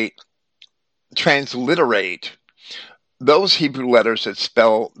transliterate those Hebrew letters that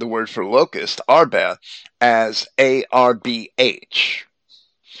spell the word for locust, Arba, as A-R-B-H.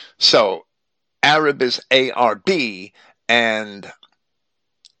 So Arab is A-R-B, and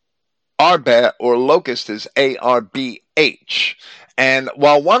Arba or locust is A-R-B-H. And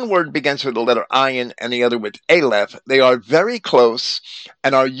while one word begins with the letter Ayin and the other with Aleph, they are very close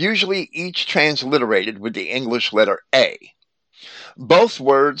and are usually each transliterated with the English letter A. Both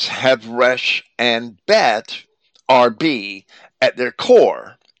words have Resh and Bet, RB, at their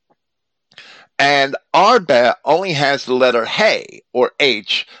core. And Arba only has the letter Hey, or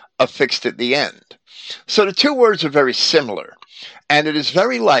H, affixed at the end. So the two words are very similar, and it is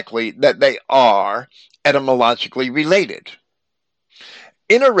very likely that they are etymologically related.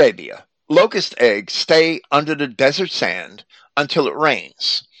 In Arabia, locust eggs stay under the desert sand until it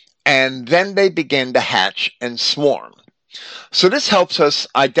rains, and then they begin to hatch and swarm. So this helps us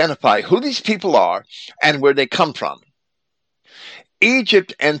identify who these people are and where they come from.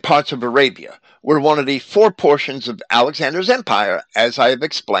 Egypt and parts of Arabia were one of the four portions of Alexander's empire, as I have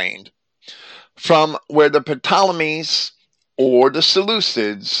explained, from where the Ptolemies or the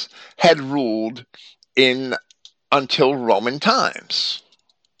Seleucids had ruled in until Roman times.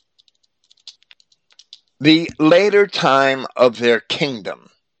 The later time of their kingdom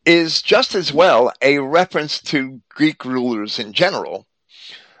is just as well a reference to Greek rulers in general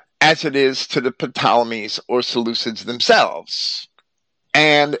as it is to the Ptolemies or Seleucids themselves.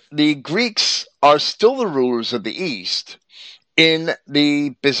 And the Greeks are still the rulers of the East in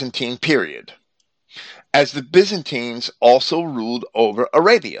the Byzantine period, as the Byzantines also ruled over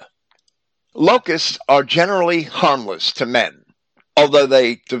Arabia. Locusts are generally harmless to men, although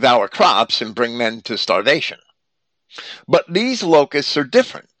they devour crops and bring men to starvation. But these locusts are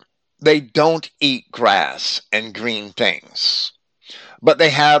different. They don't eat grass and green things, but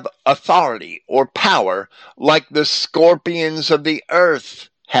they have authority or power like the scorpions of the earth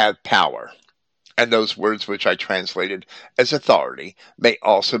have power. And those words which I translated as authority may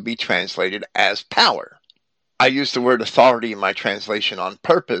also be translated as power. I use the word authority in my translation on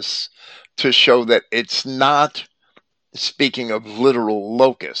purpose to show that it's not speaking of literal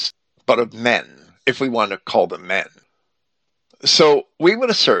locusts, but of men, if we want to call them men. So we would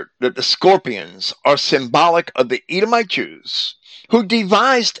assert that the scorpions are symbolic of the Edomite Jews who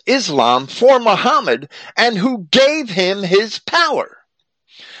devised Islam for Muhammad and who gave him his power.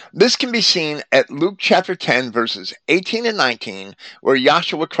 This can be seen at Luke chapter 10, verses 18 and 19, where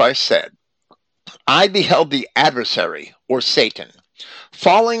Yahshua Christ said, I beheld the adversary, or Satan,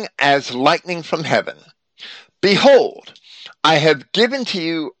 falling as lightning from heaven. Behold, I have given to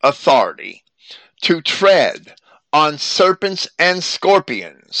you authority to tread on serpents and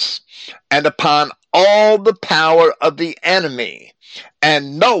scorpions, and upon all the power of the enemy,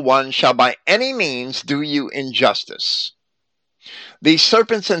 and no one shall by any means do you injustice. These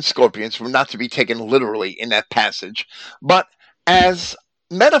serpents and scorpions were not to be taken literally in that passage, but as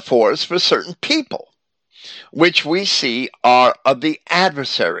metaphors for certain people, which we see are of the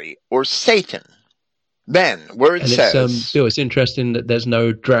adversary, or Satan. Then, where it says... Bill, it's interesting that there's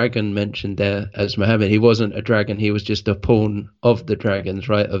no dragon mentioned there as Muhammad. He wasn't a dragon. He was just a pawn of the dragons,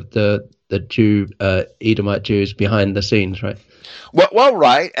 right? Of the Jew, Edomite Jews behind the scenes, right? Well,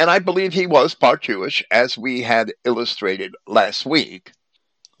 right. And I believe he was part Jewish, as we had illustrated last week.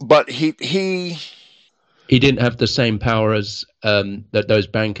 But he didn't have the same power as those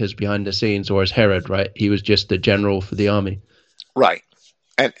bankers behind the scenes, or as Herod, right? He was just the general for the army. Right.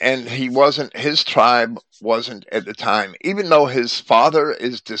 And he wasn't, his tribe wasn't at the time, even though his father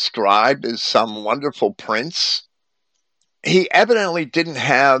is described as some wonderful prince, he evidently didn't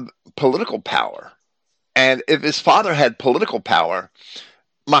have political power. And if his father had political power,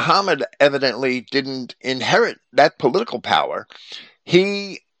 Muhammad evidently didn't inherit that political power.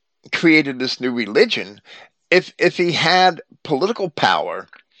 He created this new religion, If he had political power,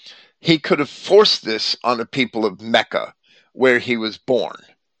 he could have forced this on the people of Mecca, where he was born.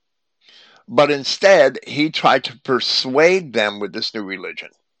 But instead, he tried to persuade them with this new religion.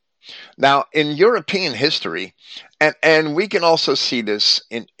 Now, in European history, and we can also see this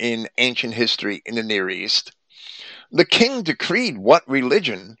in ancient history in the Near East, the king decreed what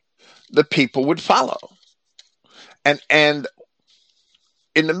religion the people would follow. And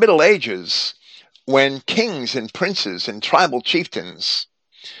in the Middle Ages, when kings and princes and tribal chieftains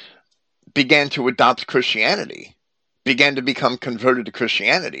began to adopt Christianity, began to become converted to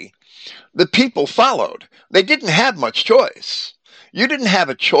Christianity, the people followed. They didn't have much choice. You didn't have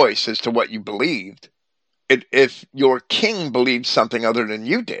a choice as to what you believed. If your king believed something other than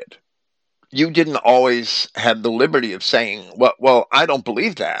you did, you didn't always have the liberty of saying, well, I don't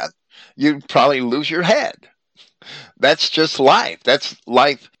believe that. You'd probably lose your head. That's just life. That's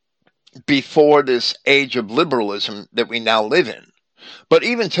life before this age of liberalism that we now live in. But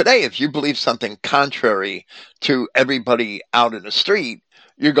even today, if you believe something contrary to everybody out in the street,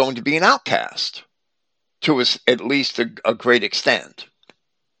 you're going to be an outcast to at least a great extent.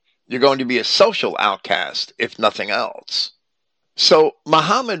 You're going to be a social outcast, if nothing else. So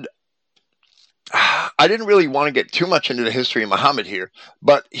Muhammad, I didn't really want to get too much into the history of Muhammad here,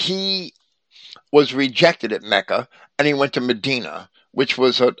 but he was rejected at Mecca, and he went to Medina, which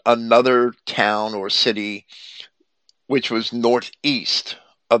was another town or city which was northeast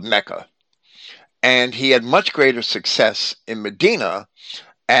of Mecca. And he had much greater success in Medina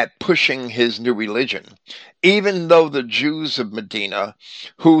at pushing his new religion, even though the Jews of Medina,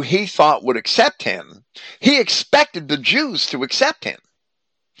 who he thought would accept him, he expected the Jews to accept him,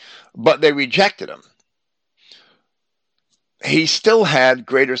 but they rejected him. He still had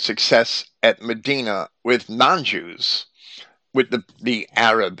greater success at Medina with non-Jews, with the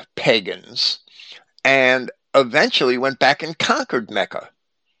Arab pagans, and eventually went back and conquered Mecca,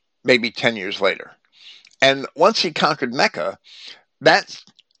 maybe 10 years later. And once he conquered Mecca, that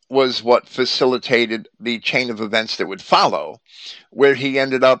was what facilitated the chain of events that would follow, where he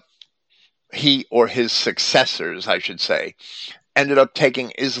or his successors, I should say, ended up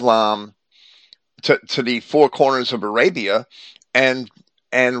taking Islam to the four corners of Arabia and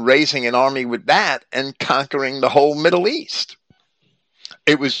raising an army with that and conquering the whole Middle East.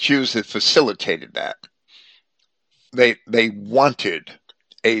 It was Jews that facilitated that. They wanted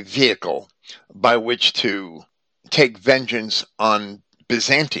a vehicle by which to take vengeance on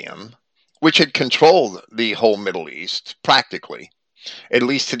Byzantium, which had controlled the whole Middle East, practically, at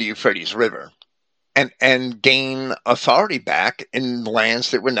least to the Euphrates River, and gain authority back in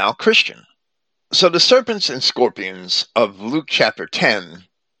lands that were now Christian. So the serpents and scorpions of Luke chapter 10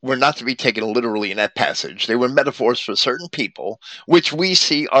 were not to be taken literally in that passage. They were metaphors for certain people, which we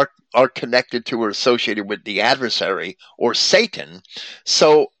see are connected to or associated with the adversary or Satan.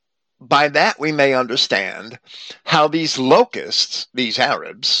 So by that we may understand how these locusts, these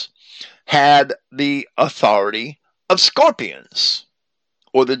Arabs, had the authority of scorpions,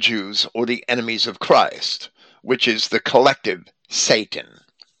 or the Jews, or the enemies of Christ, which is the collective Satan.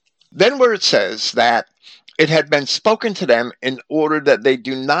 Then where it says that it had been spoken to them in order that they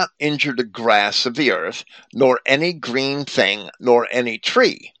do not injure the grass of the earth, nor any green thing, nor any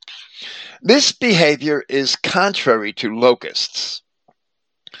tree. This behavior is contrary to locusts.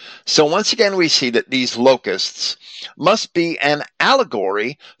 So once again, we see that these locusts must be an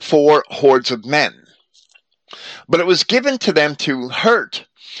allegory for hordes of men. But it was given to them to hurt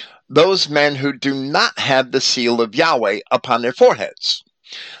those men who do not have the seal of Yahweh upon their foreheads.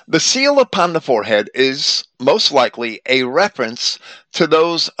 The seal upon the forehead is most likely a reference to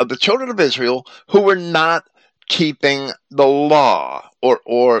those of the children of Israel who were not keeping the law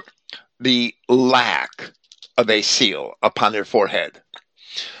or the lack of a seal upon their forehead.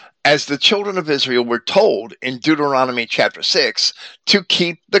 As the children of Israel were told in Deuteronomy chapter 6 to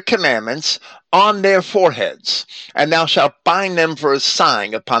keep the commandments on their foreheads, and thou shalt bind them for a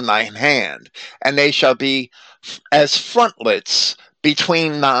sign upon thine hand, and they shall be as frontlets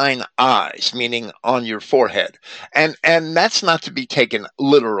between thine eyes, meaning on your forehead. And that's not to be taken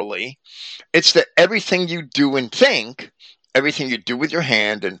literally. It's that everything you do and think, everything you do with your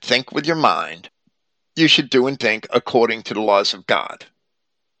hand and think with your mind, you should do and think according to the laws of God.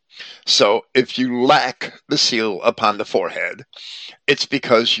 So if you lack the seal upon the forehead, it's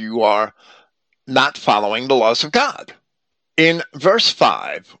because you are not following the laws of God. In verse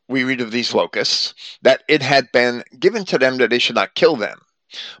 5, we read of these locusts, that it had been given to them that they should not kill them,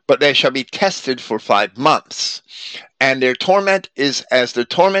 but they shall be tested for 5 months, and their torment is as the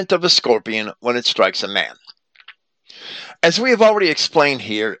torment of a scorpion when it strikes a man. As we have already explained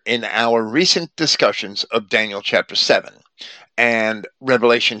here in our recent discussions of Daniel chapter 7 and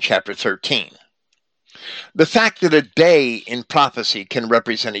Revelation chapter 13, the fact that a day in prophecy can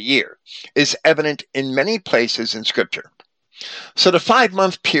represent a year is evident in many places in Scripture. So the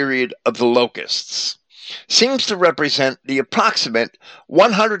 5-month period of the locusts seems to represent the approximate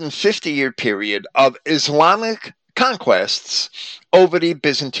 150-year period of Islamic conquests over the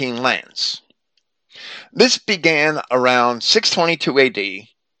Byzantine lands. This began around 622 AD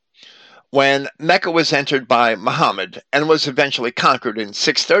when Mecca was entered by Muhammad and was eventually conquered in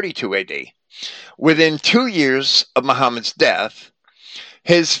 632 AD. Within 2 years of Muhammad's death,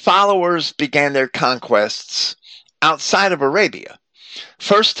 his followers began their conquests outside of Arabia,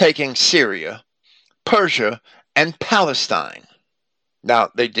 first taking Syria, Persia, and Palestine. Now,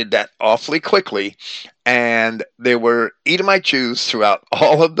 they did that awfully quickly, and there were Edomite Jews throughout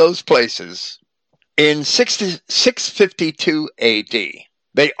all of those places. In 652 AD,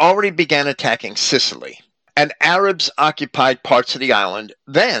 they already began attacking Sicily, and Arabs occupied parts of the island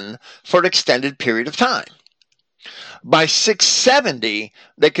then for an extended period of time. By 670,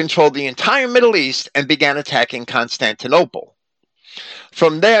 they controlled the entire Middle East and began attacking Constantinople.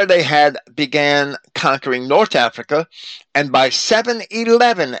 From there, they began conquering North Africa, and by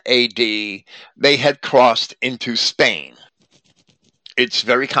 711 AD, they had crossed into Spain. It's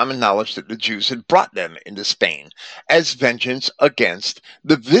very common knowledge that the Jews had brought them into Spain as vengeance against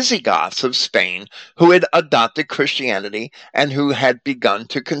the Visigoths of Spain, who had adopted Christianity and who had begun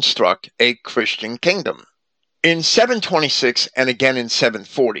to construct a Christian kingdom. In 726 and again in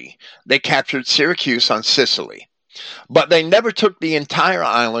 740, they captured Syracuse on Sicily, but they never took the entire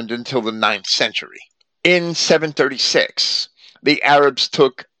island until the 9th century. In 736, the Arabs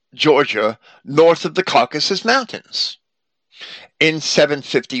took Georgia north of the Caucasus Mountains. In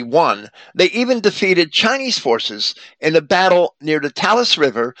 751, they even defeated Chinese forces in a battle near the Talas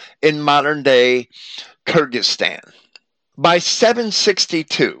River in modern-day Kyrgyzstan. By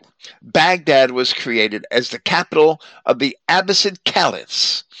 762, Baghdad was created as the capital of the Abbasid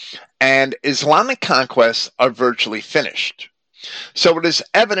Caliphs, and Islamic conquests are virtually finished. So it is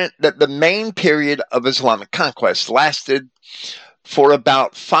evident that the main period of Islamic conquest lasted for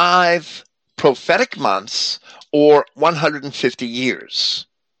about 5 prophetic months or 150 years.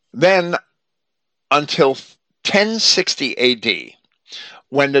 Then until 1060 AD,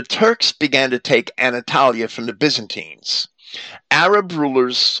 when the Turks began to take Anatolia from the Byzantines, Arab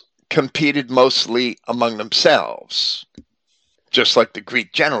rulers competed mostly among themselves, just like the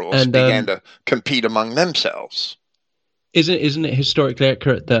Greek generals began to compete among themselves. Isn't it historically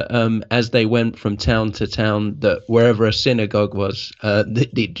accurate that as they went from town to town, that wherever a synagogue was,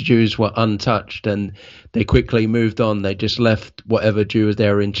 the Jews were untouched, and they quickly moved on? They just left whatever Jew was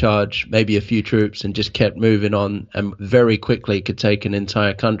there in charge, maybe a few troops, and just kept moving on, and very quickly could take an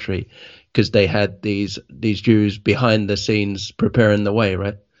entire country because they had these Jews behind the scenes preparing the way,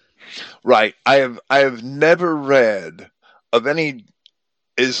 right? Right. I have never read of any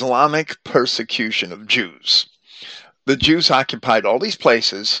Islamic persecution of Jews. The Jews occupied all these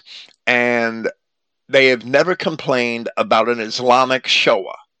places, and they have never complained about an Islamic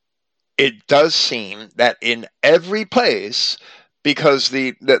Shoah. It does seem that in every place, because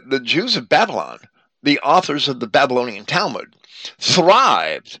the Jews of Babylon, the authors of the Babylonian Talmud,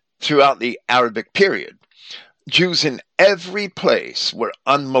 thrived throughout the Arabic period. Jews in every place were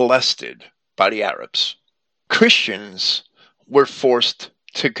unmolested by the Arabs. Christians were forced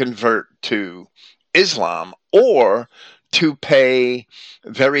to convert to Islam or to pay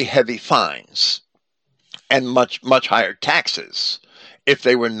very heavy fines and much higher taxes if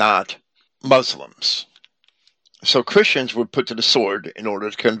they were not Muslims. So Christians were put to the sword in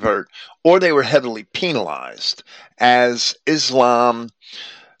order to convert, or they were heavily penalized as Islam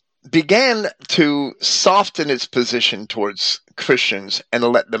began to soften its position towards Christians and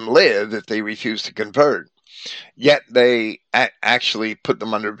let them live if they refused to convert. Yet they actually put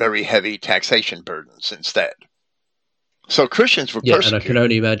them under very heavy taxation burdens instead. So Christians were persecuted. And I can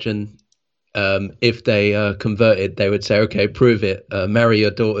only imagine if they converted, they would say, okay, prove it, marry your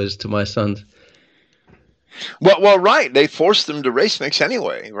daughters to my sons. Well, right. They forced them to race mix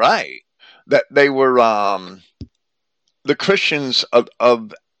anyway, right? That they were the Christians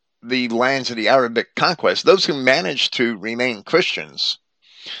of the lands of the Arabic conquest, those who managed to remain Christians,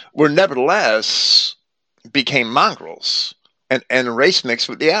 were nevertheless became mongrels and race mixed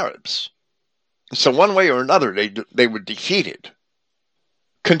with the Arabs. So one way or another, they were defeated.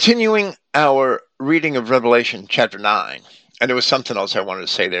 Continuing our reading of Revelation chapter 9, and there was something else I wanted to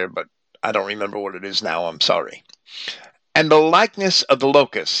say there, but I don't remember what it is now, I'm sorry. And the likeness of the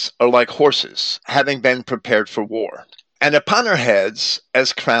locusts are like horses, having been prepared for war. and upon their heads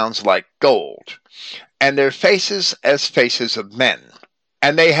as crowns like gold, and their faces as faces of men.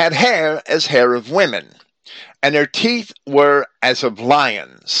 And they had hair as hair of women, and their teeth were as of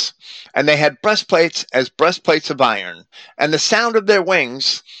lions. And they had breastplates as breastplates of iron, and the sound of their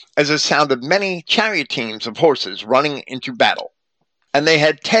wings as the sound of many chariot teams of horses running into battle. And they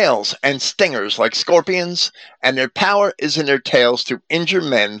had tails and stingers like scorpions, and their power is in their tails to injure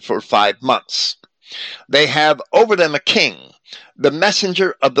men for 5 months. They have over them a king, the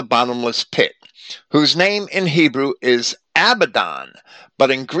messenger of the bottomless pit, whose name in Hebrew is Abaddon, but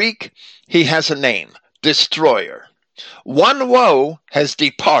in Greek he has a name, Destroyer. One woe has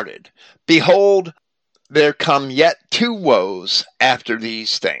departed. Behold, there come yet 2 woes after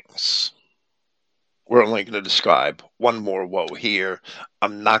these things. We're only going to describe one more woe here.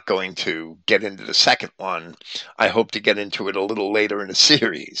 I'm not going to get into the second one. I hope to get into it a little later in the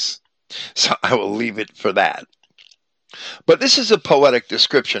series, so I will leave it for that. But this is a poetic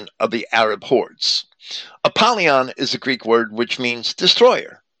description of the Arab hordes. Apollyon is a Greek word which means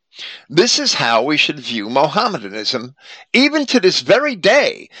destroyer. This is how we should view Mohammedanism, even to this very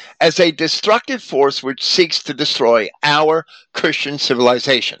day, as a destructive force which seeks to destroy our Christian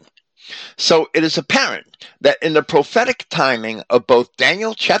civilization. So it is apparent that in the prophetic timing of both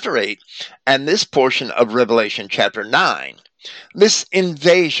Daniel chapter 8 and this portion of Revelation chapter 9, this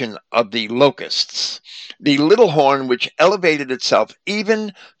invasion of the locusts, the little horn which elevated itself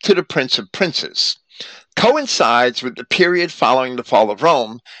even to the Prince of Princes, coincides with the period following the fall of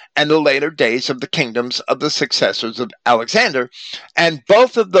Rome and the later days of the kingdoms of the successors of Alexander, and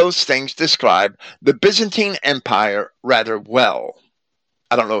both of those things describe the Byzantine Empire rather well.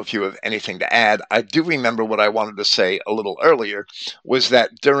 I don't know if you have anything to add. I do remember what I wanted to say a little earlier was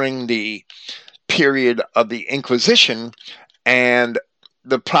that during the period of the Inquisition and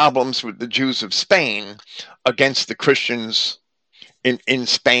the problems with the Jews of Spain against the Christians in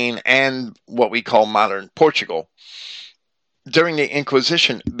Spain and what we call modern Portugal. During the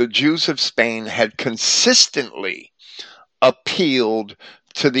Inquisition, the Jews of Spain had consistently appealed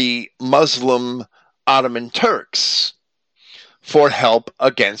to the Muslim Ottoman Turks for help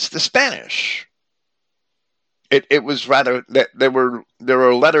against the Spanish. It was rather that there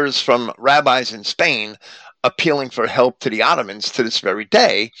were letters from rabbis in Spain appealing for help to the Ottomans to this very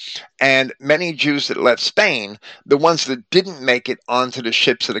day, and many Jews that left Spain, the ones that didn't make it onto the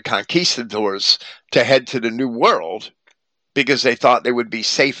ships of the conquistadors to head to the New World, because they thought they would be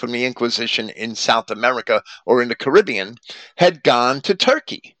safe from the Inquisition in South America or in the Caribbean, had gone to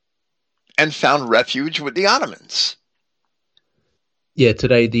Turkey and found refuge with the Ottomans. Yeah,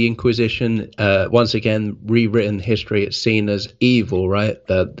 today the Inquisition, once again, rewritten history, it's seen as evil, right?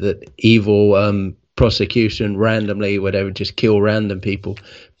 The evil prosecution randomly, where they would just kill random people.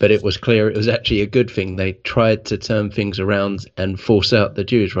 But it was clear it was actually a good thing. They tried to turn things around and force out the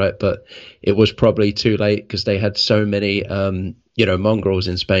Jews, right? But it was probably too late because they had so many, mongrels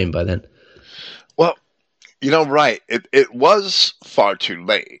in Spain by then. Well, right. It was far too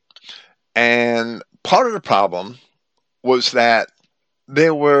late. And part of the problem was that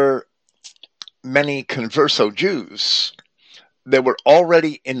there were many converso Jews that were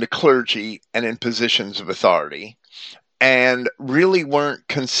already in the clergy and in positions of authority and really weren't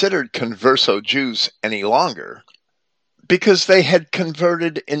considered converso Jews any longer because they had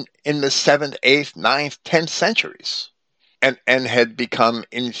converted in the 7th, 8th, 9th, 10th centuries and had become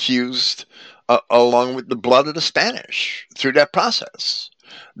infused along with the blood of the Spanish through that process.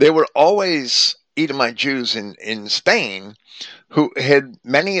 There were always Edomite Jews in Spain who had,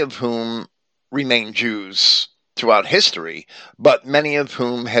 many of whom remained Jews throughout history, but many of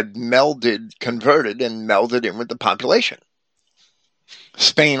whom had converted and melded in with the population.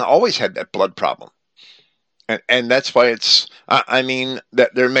 Spain always had that blood problem. And that's why that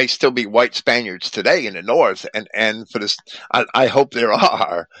there may still be white Spaniards today in the north, and for this, I hope there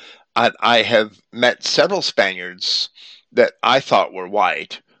are. I have met several Spaniards that I thought were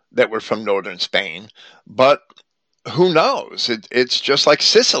white that were from northern Spain, but who knows? It's just like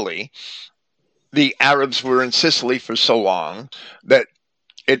Sicily. The Arabs were in Sicily for so long that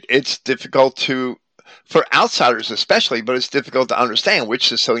it's difficult for outsiders especially, but it's difficult to understand which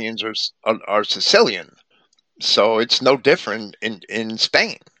Sicilians are Sicilian. So it's no different in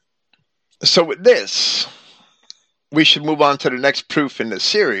Spain. So with this, we should move on to the next proof in the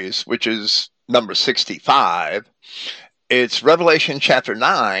series, which is number 65. It's Revelation chapter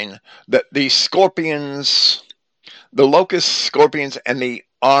 9, that the scorpions, the locusts, scorpions, and the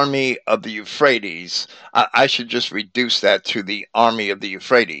army of the Euphrates. I should just reduce that to the army of the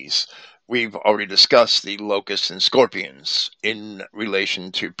Euphrates. We've already discussed the locusts and scorpions in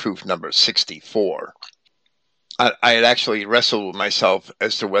relation to proof number 64. I had actually wrestled with myself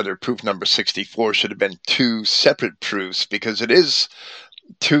as to whether proof number 64 should have been two separate proofs, because it is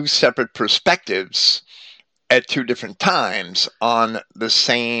two separate perspectives at two different times on the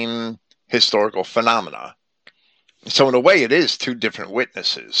same historical phenomena. So in a way, it is two different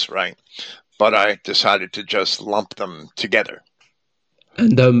witnesses, right? But I decided to just lump them together.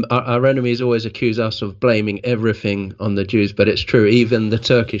 And our enemies always accuse us of blaming everything on the Jews, but it's true. Even the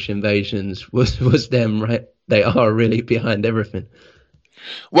Turkish invasions was them, right? They are really behind everything.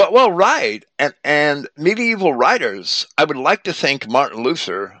 Well, right. And medieval writers, I would like to think Martin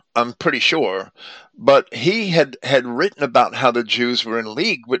Luther, I'm pretty sure, but he had written about how the Jews were in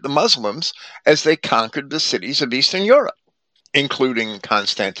league with the Muslims as they conquered the cities of Eastern Europe, including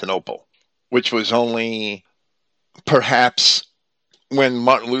Constantinople, which was only perhaps when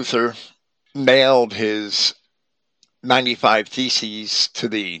Martin Luther nailed his 95 Theses to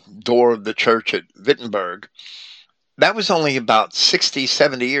the door of the church at Wittenberg. That was only about 60,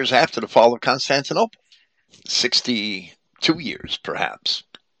 70 years after the fall of Constantinople. 62 years, perhaps.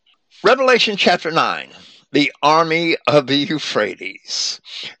 Revelation chapter 9, the army of the Euphrates.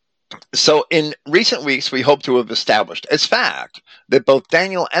 So in recent weeks, we hope to have established as fact that both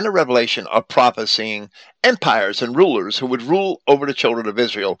Daniel and the Revelation are prophesying empires and rulers who would rule over the children of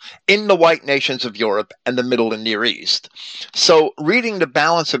Israel in the white nations of Europe and the Middle and Near East. So reading the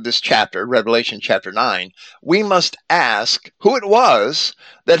balance of this chapter, Revelation chapter 9, we must ask who it was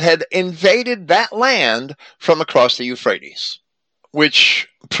that had invaded that land from across the Euphrates, which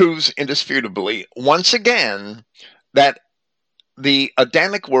proves indisputably once again that the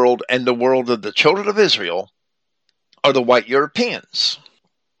Adamic world and the world of the children of Israel are the white Europeans.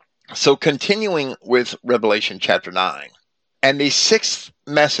 So continuing with Revelation chapter 9. And the sixth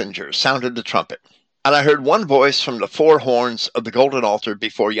messenger sounded the trumpet, and I heard one voice from the four horns of the golden altar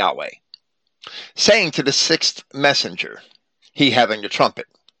before Yahweh, saying to the sixth messenger, he having the trumpet,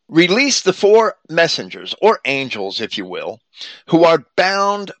 release the four messengers, or angels, if you will, who are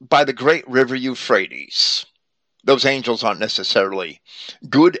bound by the great river Euphrates. Those angels aren't necessarily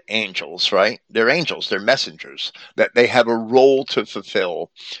good angels, right? They're angels, they're messengers, that they have a role to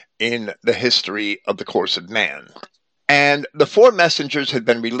fulfill in the history of the course of man. And the four messengers had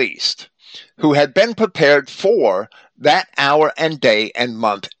been released, who had been prepared for that hour and day and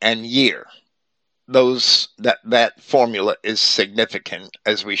month and year. That formula is significant,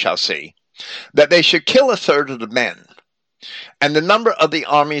 as we shall see, that they should kill a third of the men. And the number of the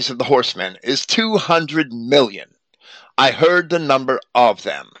armies of the horsemen is 200 million. I heard the number of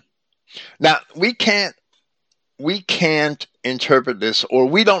them. Now, we can't interpret this, or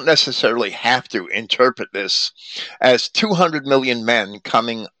we don't necessarily have to interpret this as 200 million men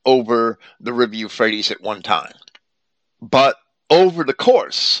coming over the river Euphrates at one time. But over the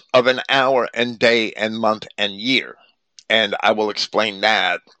course of an hour and day and month and year. And I will explain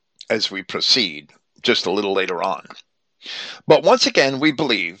that as we proceed just a little later on. But once again, we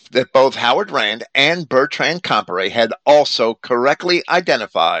believe that both Howard Rand and Bertrand Comparet had also correctly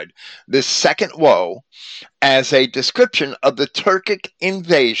identified this second woe as a description of the Turkic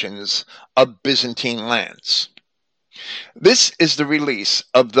invasions of Byzantine lands. This is the release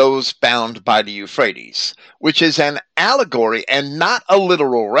of those bound by the Euphrates, which is an allegory and not a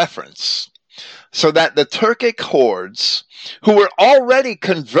literal reference, so that the Turkic hordes, who were already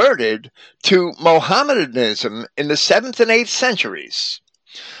converted to Mohammedanism in the 7th and 8th centuries,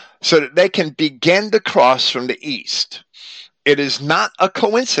 so that they can begin to cross from the east. It is not a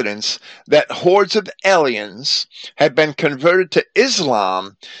coincidence that hordes of aliens had been converted to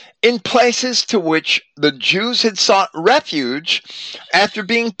Islam in places to which the Jews had sought refuge after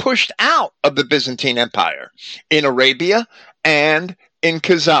being pushed out of the Byzantine Empire, in Arabia and in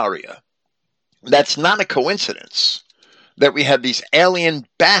Khazaria. That's not a coincidence that we have these alien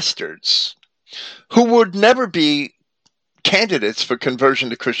bastards who would never be candidates for conversion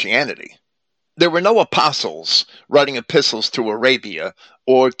to Christianity. There were no apostles writing epistles to Arabia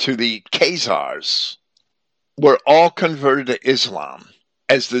or to the Khazars. Were all converted to Islam,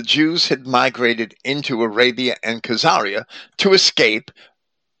 as the Jews had migrated into Arabia and Khazaria to escape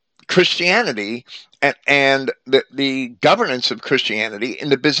Christianity and the governance of Christianity in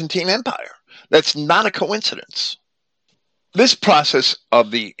the Byzantine Empire. That's not a coincidence. This process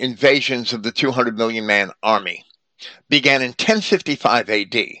of the invasions of the 200 million man army began in 1055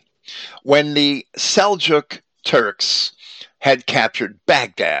 AD, when the Seljuk Turks had captured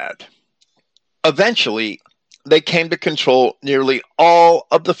Baghdad. Eventually, they came to control nearly all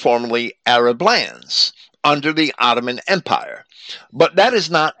of the formerly Arab lands under the Ottoman Empire. But that is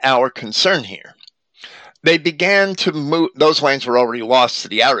not our concern here. they began to move. Those lands were already lost to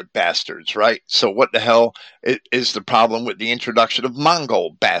the Arab bastards, right? So what the hell is the problem with the introduction of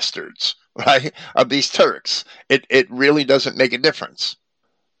Mongol bastards, right? Of these Turks? It really doesn't make a difference.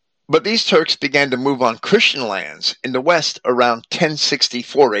 But these Turks began to move on Christian lands in the west around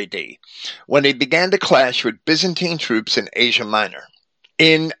 1064 AD, when they began to clash with Byzantine troops in Asia Minor.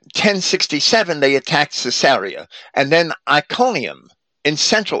 In 1067, they attacked Caesarea and then Iconium in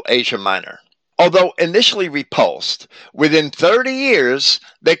Central Asia Minor. Although initially repulsed, within 30 years,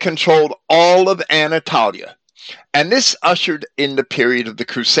 they controlled all of Anatolia, and this ushered in the period of the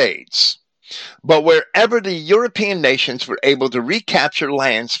Crusades. But wherever the European nations were able to recapture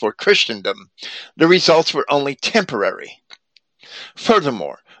lands for Christendom, the results were only temporary.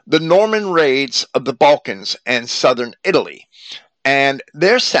 Furthermore, the Norman raids of the Balkans and southern Italy, and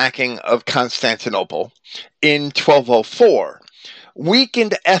their sacking of Constantinople in 1204,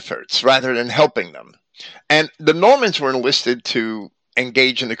 weakened efforts rather than helping them. And the Normans were enlisted to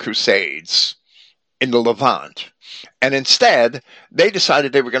engage in the Crusades in the Levant. And instead, they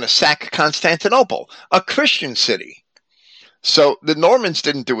decided they were going to sack Constantinople, a Christian city. So the Normans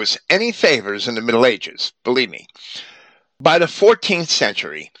didn't do us any favors in the Middle Ages, believe me. By the 14th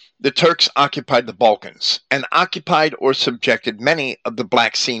century, the Turks occupied the Balkans and occupied or subjected many of the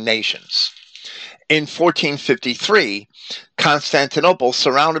Black Sea nations. In 1453, Constantinople,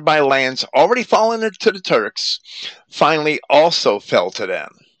 surrounded by lands already fallen to the Turks, finally also fell to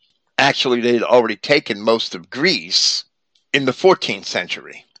them. Actually, they had already taken most of Greece in the 14th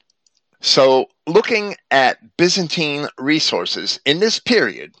century. So, looking at Byzantine resources in this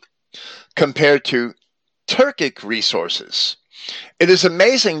period compared to Turkic resources, it is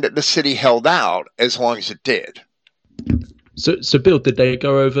amazing that the city held out as long as it did. So Bill, did they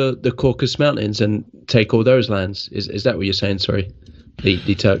go over the Caucasus Mountains and take all those lands? Is that what you're saying? Sorry,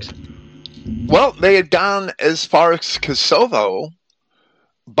 the Turks. Well, they had gone as far as Kosovo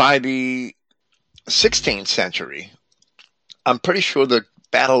by the 16th century. I'm pretty sure the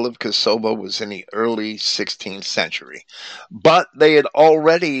Battle of Kosovo was in the early 16th century. But they had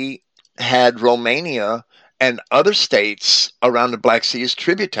already had Romania and other states around the Black Sea as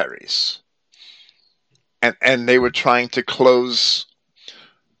tributaries. And they were trying to close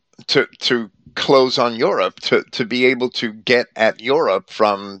on Europe, to be able to get at Europe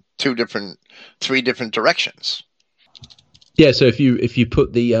from three different directions. Yeah, so if you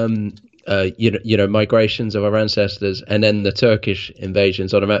put the migrations of our ancestors and then the Turkish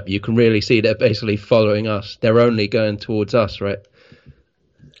invasions on a map, you can really see they're basically following us. They're only going towards us, right?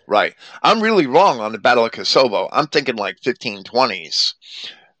 Right. I'm really wrong on the Battle of Kosovo. I'm thinking like 1520s.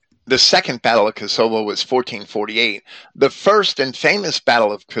 The second Battle of Kosovo was 1448. The first and famous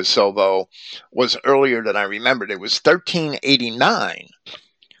Battle of Kosovo was earlier than I remembered. It was 1389.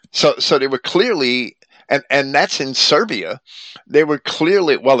 So they were clearly, and that's in Serbia. They were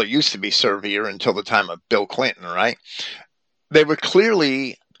clearly, well, it used to be Serbia until the time of Bill Clinton, right? They were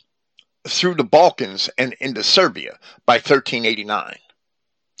clearly through the Balkans and into Serbia by 1389.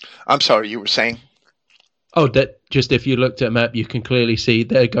 I'm sorry, you were saying? Oh, that just if you looked at a map, you can clearly see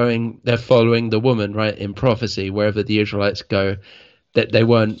they're following the woman, right? In prophecy, wherever the Israelites go, that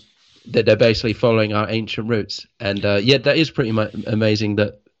they're basically following our ancient roots. And that is pretty much amazing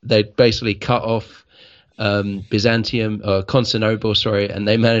that they basically cut off Byzantium, Constantinople, and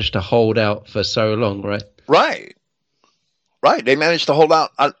they managed to hold out for so long, right? Right. They managed to hold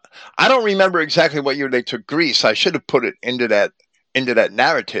out. I don't remember exactly what year they took Greece. I should have put it into that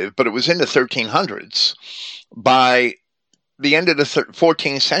narrative, but it was in the 1300s. By the end of the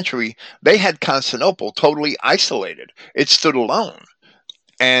 14th century, they had Constantinople totally isolated. It stood alone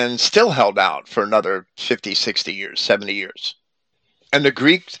and still held out for another 50, 60 years, 70 years. And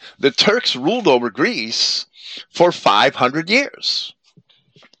the Turks ruled over Greece for 500 years.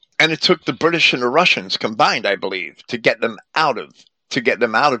 And it took the British and the Russians combined, I believe, to get them out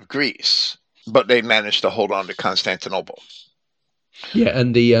of Greece. But they managed to hold on to Constantinople. Yeah,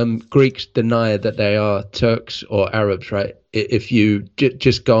 and the Greeks deny that they are Turks or Arabs, right? If you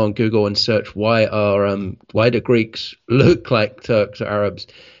just go on Google and search why do Greeks look like Turks or Arabs,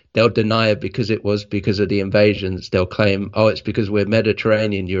 they'll deny it because of the invasions. They'll claim, it's because we're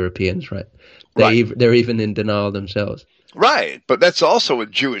Mediterranean Europeans, right? They're even in denial themselves. Right, but that's also a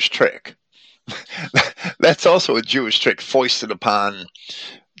Jewish trick. That's also a Jewish trick foisted upon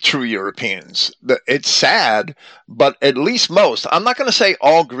true Europeans. It's sad, but at least most, I'm not going to say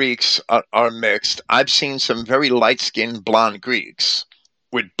all Greeks are mixed. I've seen some very light-skinned blonde Greeks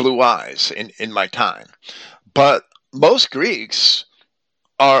with blue eyes in my time. But most Greeks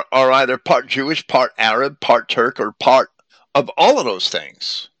are either part Jewish, part Arab, part Turk, or part of all of those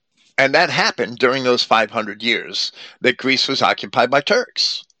things. And that happened during those 500 years that Greece was occupied by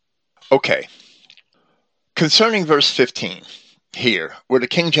Turks. Okay. Concerning verse 15 here, where the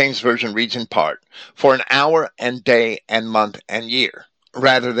King James Version reads in part, for an hour and day and month and year,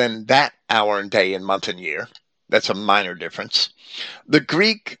 rather than that hour and day and month and year. That's a minor difference. The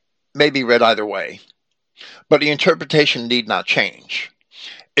Greek may be read either way, but the interpretation need not change.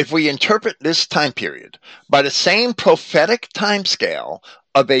 If we interpret this time period by the same prophetic time scale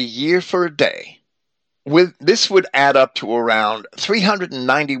of a year for a day, this would add up to around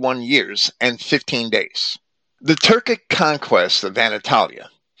 391 years and 15 days. The Turkic conquest of Anatolia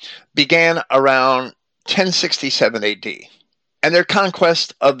began around 1067 AD, and their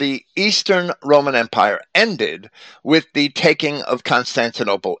conquest of the Eastern Roman Empire ended with the taking of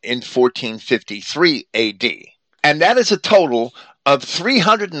Constantinople in 1453 AD. And that is a total of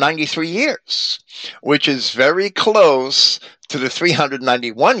 393 years, which is very close to the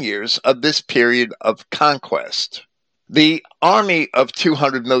 391 years of this period of conquest. The army of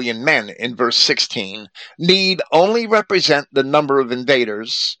 200 million men in verse 16 need only represent the number of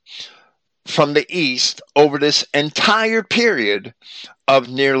invaders from the east over this entire period of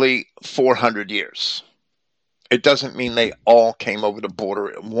nearly 400 years. It doesn't mean they all came over the border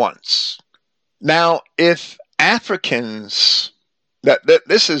at once. Now, if Africans,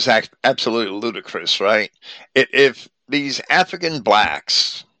 this is absolutely ludicrous, right? If these African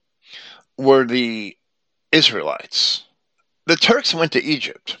blacks were the Israelites, the Turks went to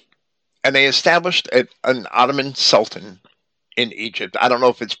Egypt and they established an Ottoman sultan in Egypt. I don't know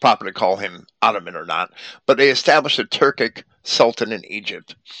if it's proper to call him Ottoman or not, but they established a Turkic sultan in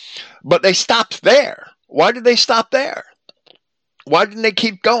Egypt. But they stopped there. Why did they stop there? Why didn't they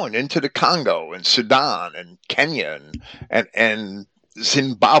keep going into the Congo and Sudan and Kenya and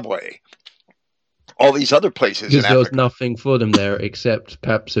Zimbabwe? All these other places because in there was Africa. nothing for them there except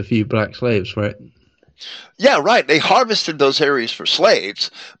perhaps a few black slaves, right? Yeah, right. They harvested those areas for slaves,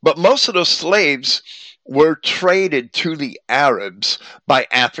 but most of those slaves were traded to the Arabs by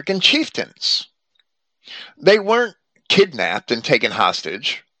African chieftains. They weren't kidnapped and taken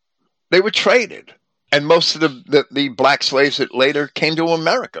hostage. They were traded. And most of the black slaves that later came to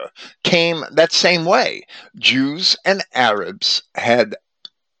America came that same way. Jews and Arabs had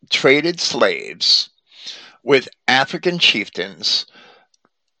traded slaves with African chieftains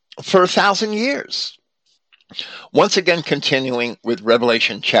for 1,000 years. Once again, continuing with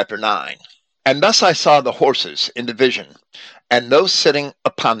Revelation chapter 9. And thus I saw the horses in the vision, and those sitting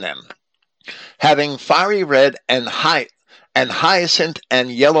upon them, having fiery red and hyacinth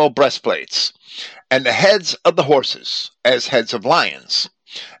and yellow breastplates, and the heads of the horses as heads of lions.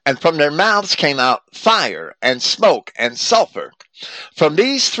 And from their mouths came out fire and smoke and sulfur. From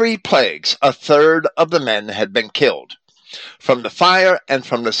these 3 plagues, 1/3 of the men had been killed, from the fire and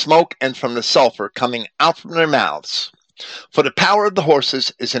from the smoke and from the sulfur coming out from their mouths. For the power of the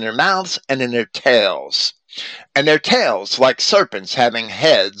horses is in their mouths and in their tails, and their tails like serpents having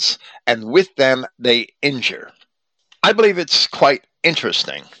heads, and with them they injure. I believe it's quite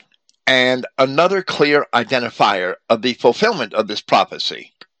interesting, and another clear identifier of the fulfillment of this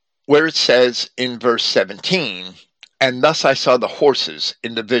prophecy, where it says in verse 17, and thus I saw the horses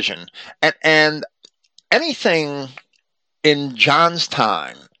in the vision. And anything in John's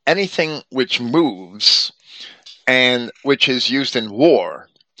time, anything which moves and which is used in war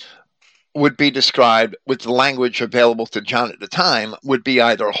would be described with the language available to John at the time would be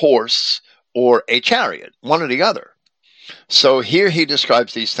either a horse or a chariot, one or the other. So here he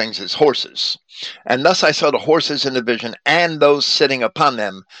describes these things as horses. And thus I saw the horses in the vision, and those sitting upon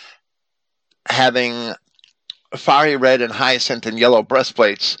them, having fiery red and hyacinth and yellow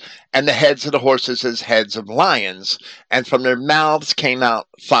breastplates, and the heads of the horses as heads of lions, and from their mouths came out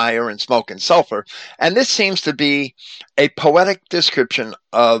fire and smoke and sulfur. And this seems to be a poetic description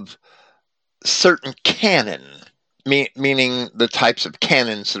of certain cannon, meaning the types of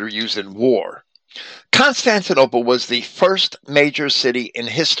cannons that are used in war. Constantinople was the first major city in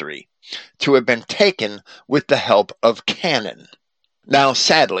history to have been taken with the help of cannon. Now,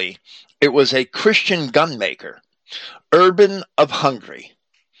 sadly, it was a Christian gunmaker, Urban of Hungary,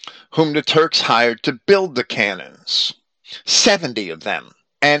 whom the Turks hired to build the cannons, 70 of them.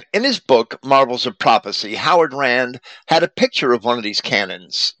 And in his book, Marvels of Prophecy, Howard Rand had a picture of one of these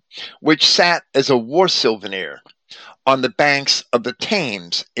cannons, which sat as a war souvenir on the banks of the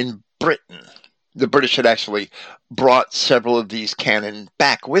Thames in Britain. The British had actually brought several of these cannon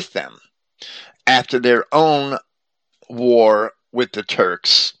back with them after their own war with the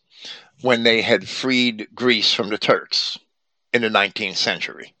Turks when they had freed Greece from the Turks in the 19th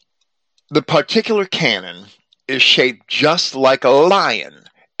century. The particular cannon is shaped just like a lion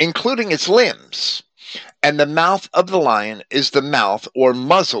including its limbs, and the mouth of the lion is the mouth or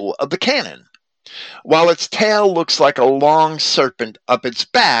muzzle of the cannon, while its tail looks like a long serpent up its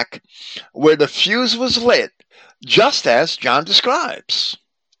back, where the fuse was lit, just as John describes.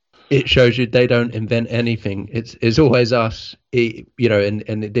 It shows you they don't invent anything. It's always us.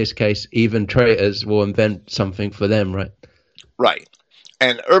 In this case, even traitors will invent something for them, right? Right.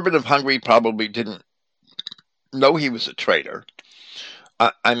 And Urban of Hungary probably didn't know he was a traitor.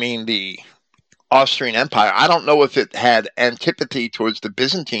 I mean, the Austrian Empire, I don't know if it had antipathy towards the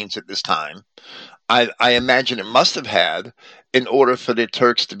Byzantines at this time. I imagine it must have had, in order for the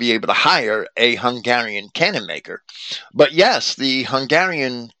Turks to be able to hire a Hungarian cannon maker. But yes, the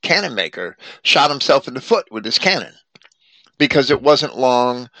Hungarian cannon maker shot himself in the foot with his cannon, because it wasn't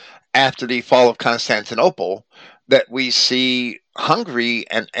long after the fall of Constantinople that we see Hungary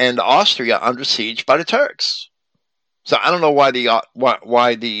and Austria under siege by the Turks. So I don't know why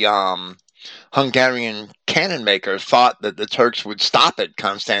the Hungarian cannon maker thought that the Turks would stop at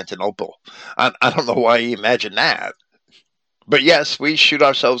Constantinople. I don't know why he imagined that. But yes, we shoot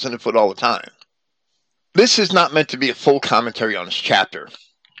ourselves in the foot all the time. This is not meant to be a full commentary on this chapter.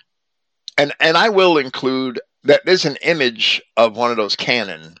 And I will include that there's an image of one of those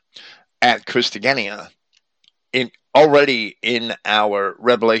cannon at Christogenea already in our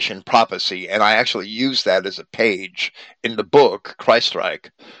Revelation prophecy, and I actually use that as a page in the book,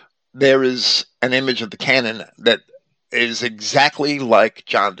 Christ-like. There is an image of the cannon that is exactly like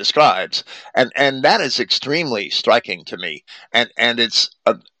John describes, and that is extremely striking to me, and it's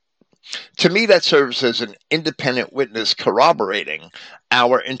to me that serves as an independent witness corroborating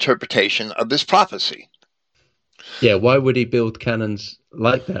our interpretation of this prophecy. Yeah, why would he build cannons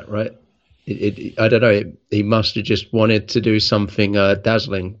like that, right? I don't know. He must have just wanted to do something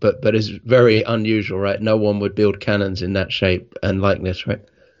dazzling, but it's very unusual, right? No one would build cannons in that shape and likeness, right?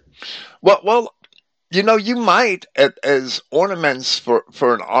 Well, you might as ornaments for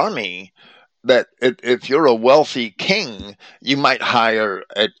an army. That if you're a wealthy king, you might hire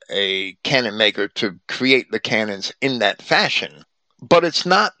a cannon maker to create the cannons in that fashion. But it's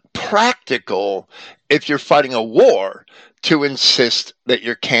not practical if you're fighting a war to insist that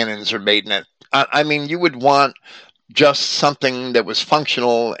your cannons are made in that. I mean, you would want just something that was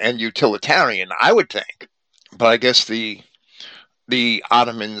functional and utilitarian, I would think. But I guess the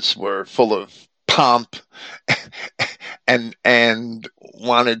Ottomans were full of pomp and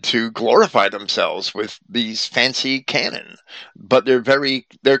wanted to glorify themselves with these fancy cannon. But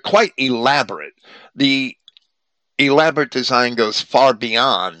they're quite elaborate. The elaborate design goes far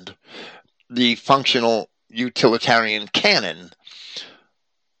beyond the functional utilitarian cannon,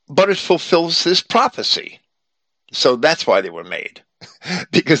 but it fulfills this prophecy. So that's why they were made.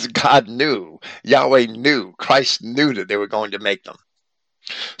 Because God knew, Yahweh knew, Christ knew that they were going to make them.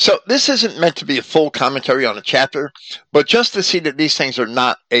 So this isn't meant to be a full commentary on a chapter, but just to see that these things are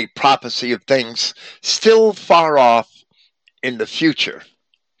not a prophecy of things still far off in the future.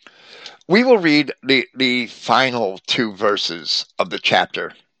 We will read the final 2 verses of the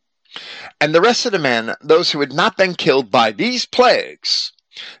chapter. And the rest of the men, those who had not been killed by these plagues,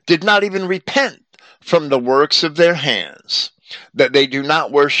 did not even repent from the works of their hands, that they do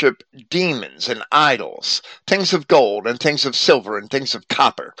not worship demons and idols, things of gold and things of silver and things of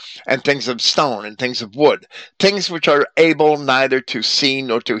copper and things of stone and things of wood, things which are able neither to see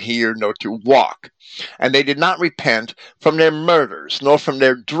nor to hear nor to walk. And they did not repent from their murders, nor from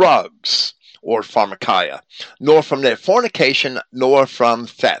their drugs, or pharmakia, nor from their fornication, nor from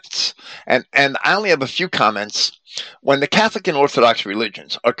thefts. And I only have a few comments. When the Catholic and Orthodox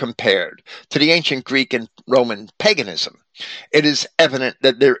religions are compared to the ancient Greek and Roman paganism, it is evident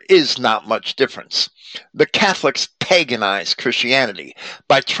that there is not much difference. The Catholics paganize Christianity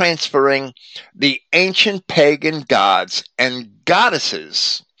by transferring the ancient pagan gods and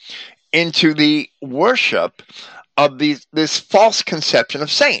goddesses into the worship of this false conception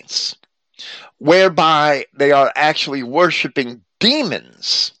of saints, whereby they are actually worshiping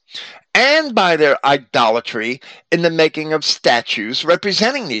demons, and by their idolatry in the making of statues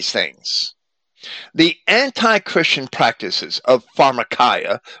representing these things. The anti-Christian practices of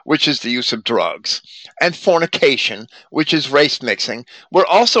pharmakia, which is the use of drugs, and fornication, which is race mixing, were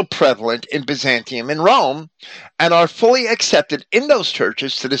also prevalent in Byzantium and Rome, and are fully accepted in those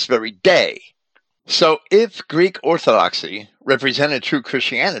churches to this very day. So if Greek Orthodoxy represented true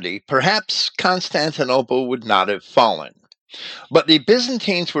Christianity, perhaps Constantinople would not have fallen. But the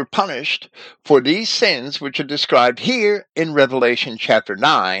Byzantines were punished for these sins which are described here in Revelation chapter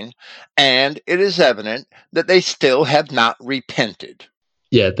 9, and it is evident that they still have not repented.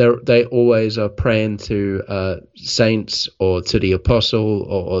 Yeah, they always are praying to saints or to the apostle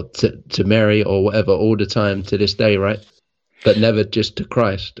or to Mary or whatever all the time to this day, right? But never just to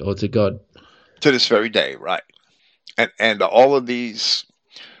Christ or to God. To this very day, right? And all of these,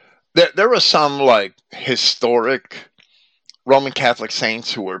 there are some like historic Roman Catholic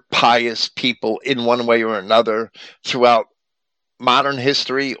saints who were pious people in one way or another throughout modern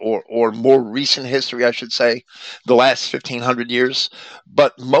history, or more recent history, I should say, the last 1500 years.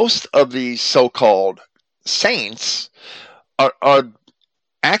 But most of these so-called saints are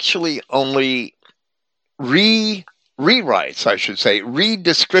actually only rewrites, I should say,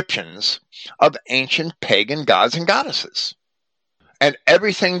 redescriptions of ancient pagan gods and goddesses. And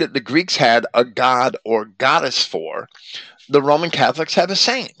everything that the Greeks had a god or goddess for, the Roman Catholics have a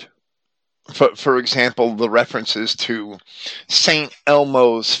saint. For example, the references to Saint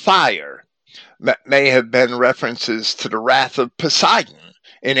Elmo's fire may have been references to the wrath of Poseidon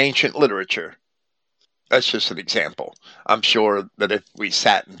in ancient literature. That's just an example. I'm sure that if we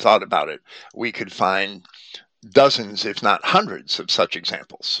sat and thought about it, we could find dozens, if not hundreds, of such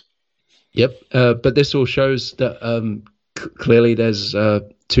examples. Yep. But this all shows that clearly there's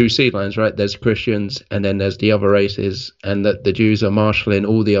two seed lines, right? There's Christians and then there's the other races, and that the Jews are marshalling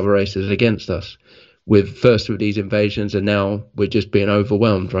all the other races against us. With these invasions, and now we're just being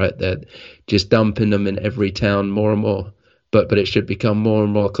overwhelmed, right? They're just dumping them in every town more and more. But it should become more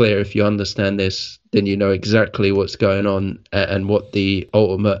and more clear. If you understand this, then you know exactly what's going on and what the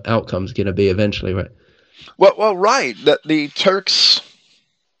ultimate outcome is going to be eventually, right? Well, right. That the Turks,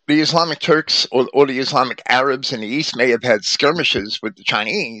 the Islamic Turks, or the Islamic Arabs in the East may have had skirmishes with the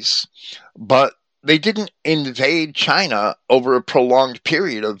Chinese, but they didn't invade China over a prolonged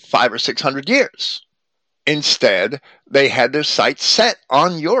period of 500 or 600 years. Instead, they had their sights set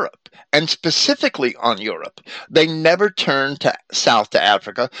on Europe, and specifically on Europe. They never turned south to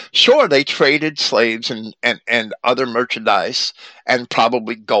Africa. Sure, they traded slaves and other merchandise, and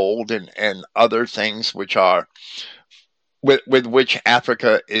probably gold and other things which are with which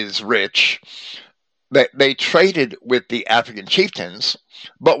Africa is rich. They traded with the African chieftains,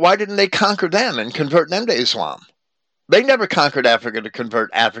 but why didn't they conquer them and convert them to Islam? They never conquered Africa to convert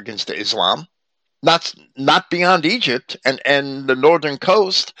Africans to Islam. Not beyond Egypt and the northern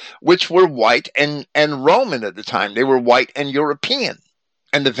coast, which were white and Roman at the time. They were white and European.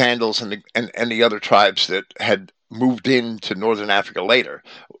 And the Vandals and the other tribes that had moved into northern Africa later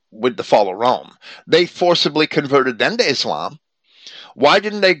with the fall of Rome. They forcibly converted them to Islam. Why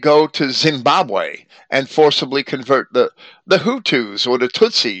didn't they go to Zimbabwe and forcibly convert the Hutus or the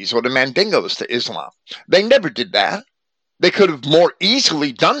Tutsis or the Mandingos to Islam? They never did that. They could have more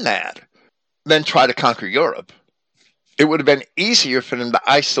easily done that than try to conquer Europe. It would have been easier for them to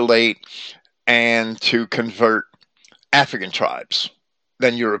isolate and to convert African tribes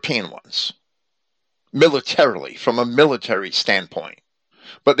than European ones, militarily, from a military standpoint.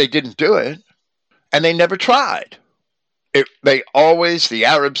 But they didn't do it, and they never tried. The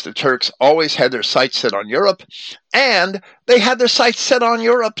Arabs, the Turks, always had their sights set on Europe, and they had their sights set on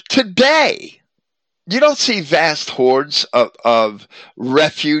Europe today. You don't see vast hordes of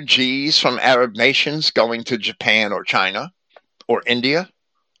refugees from Arab nations going to Japan or China or India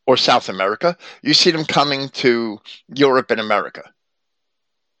or South America. You see them coming to Europe and America.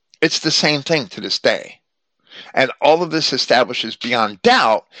 It's the same thing to this day. And all of this establishes beyond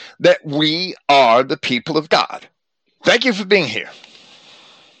doubt that we are the people of God. Thank you for being here.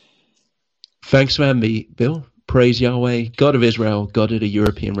 Thanks for having me, Bill. Praise Yahweh, God of Israel, God of the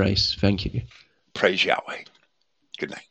European race. Thank you. Praise Yahweh. Good night.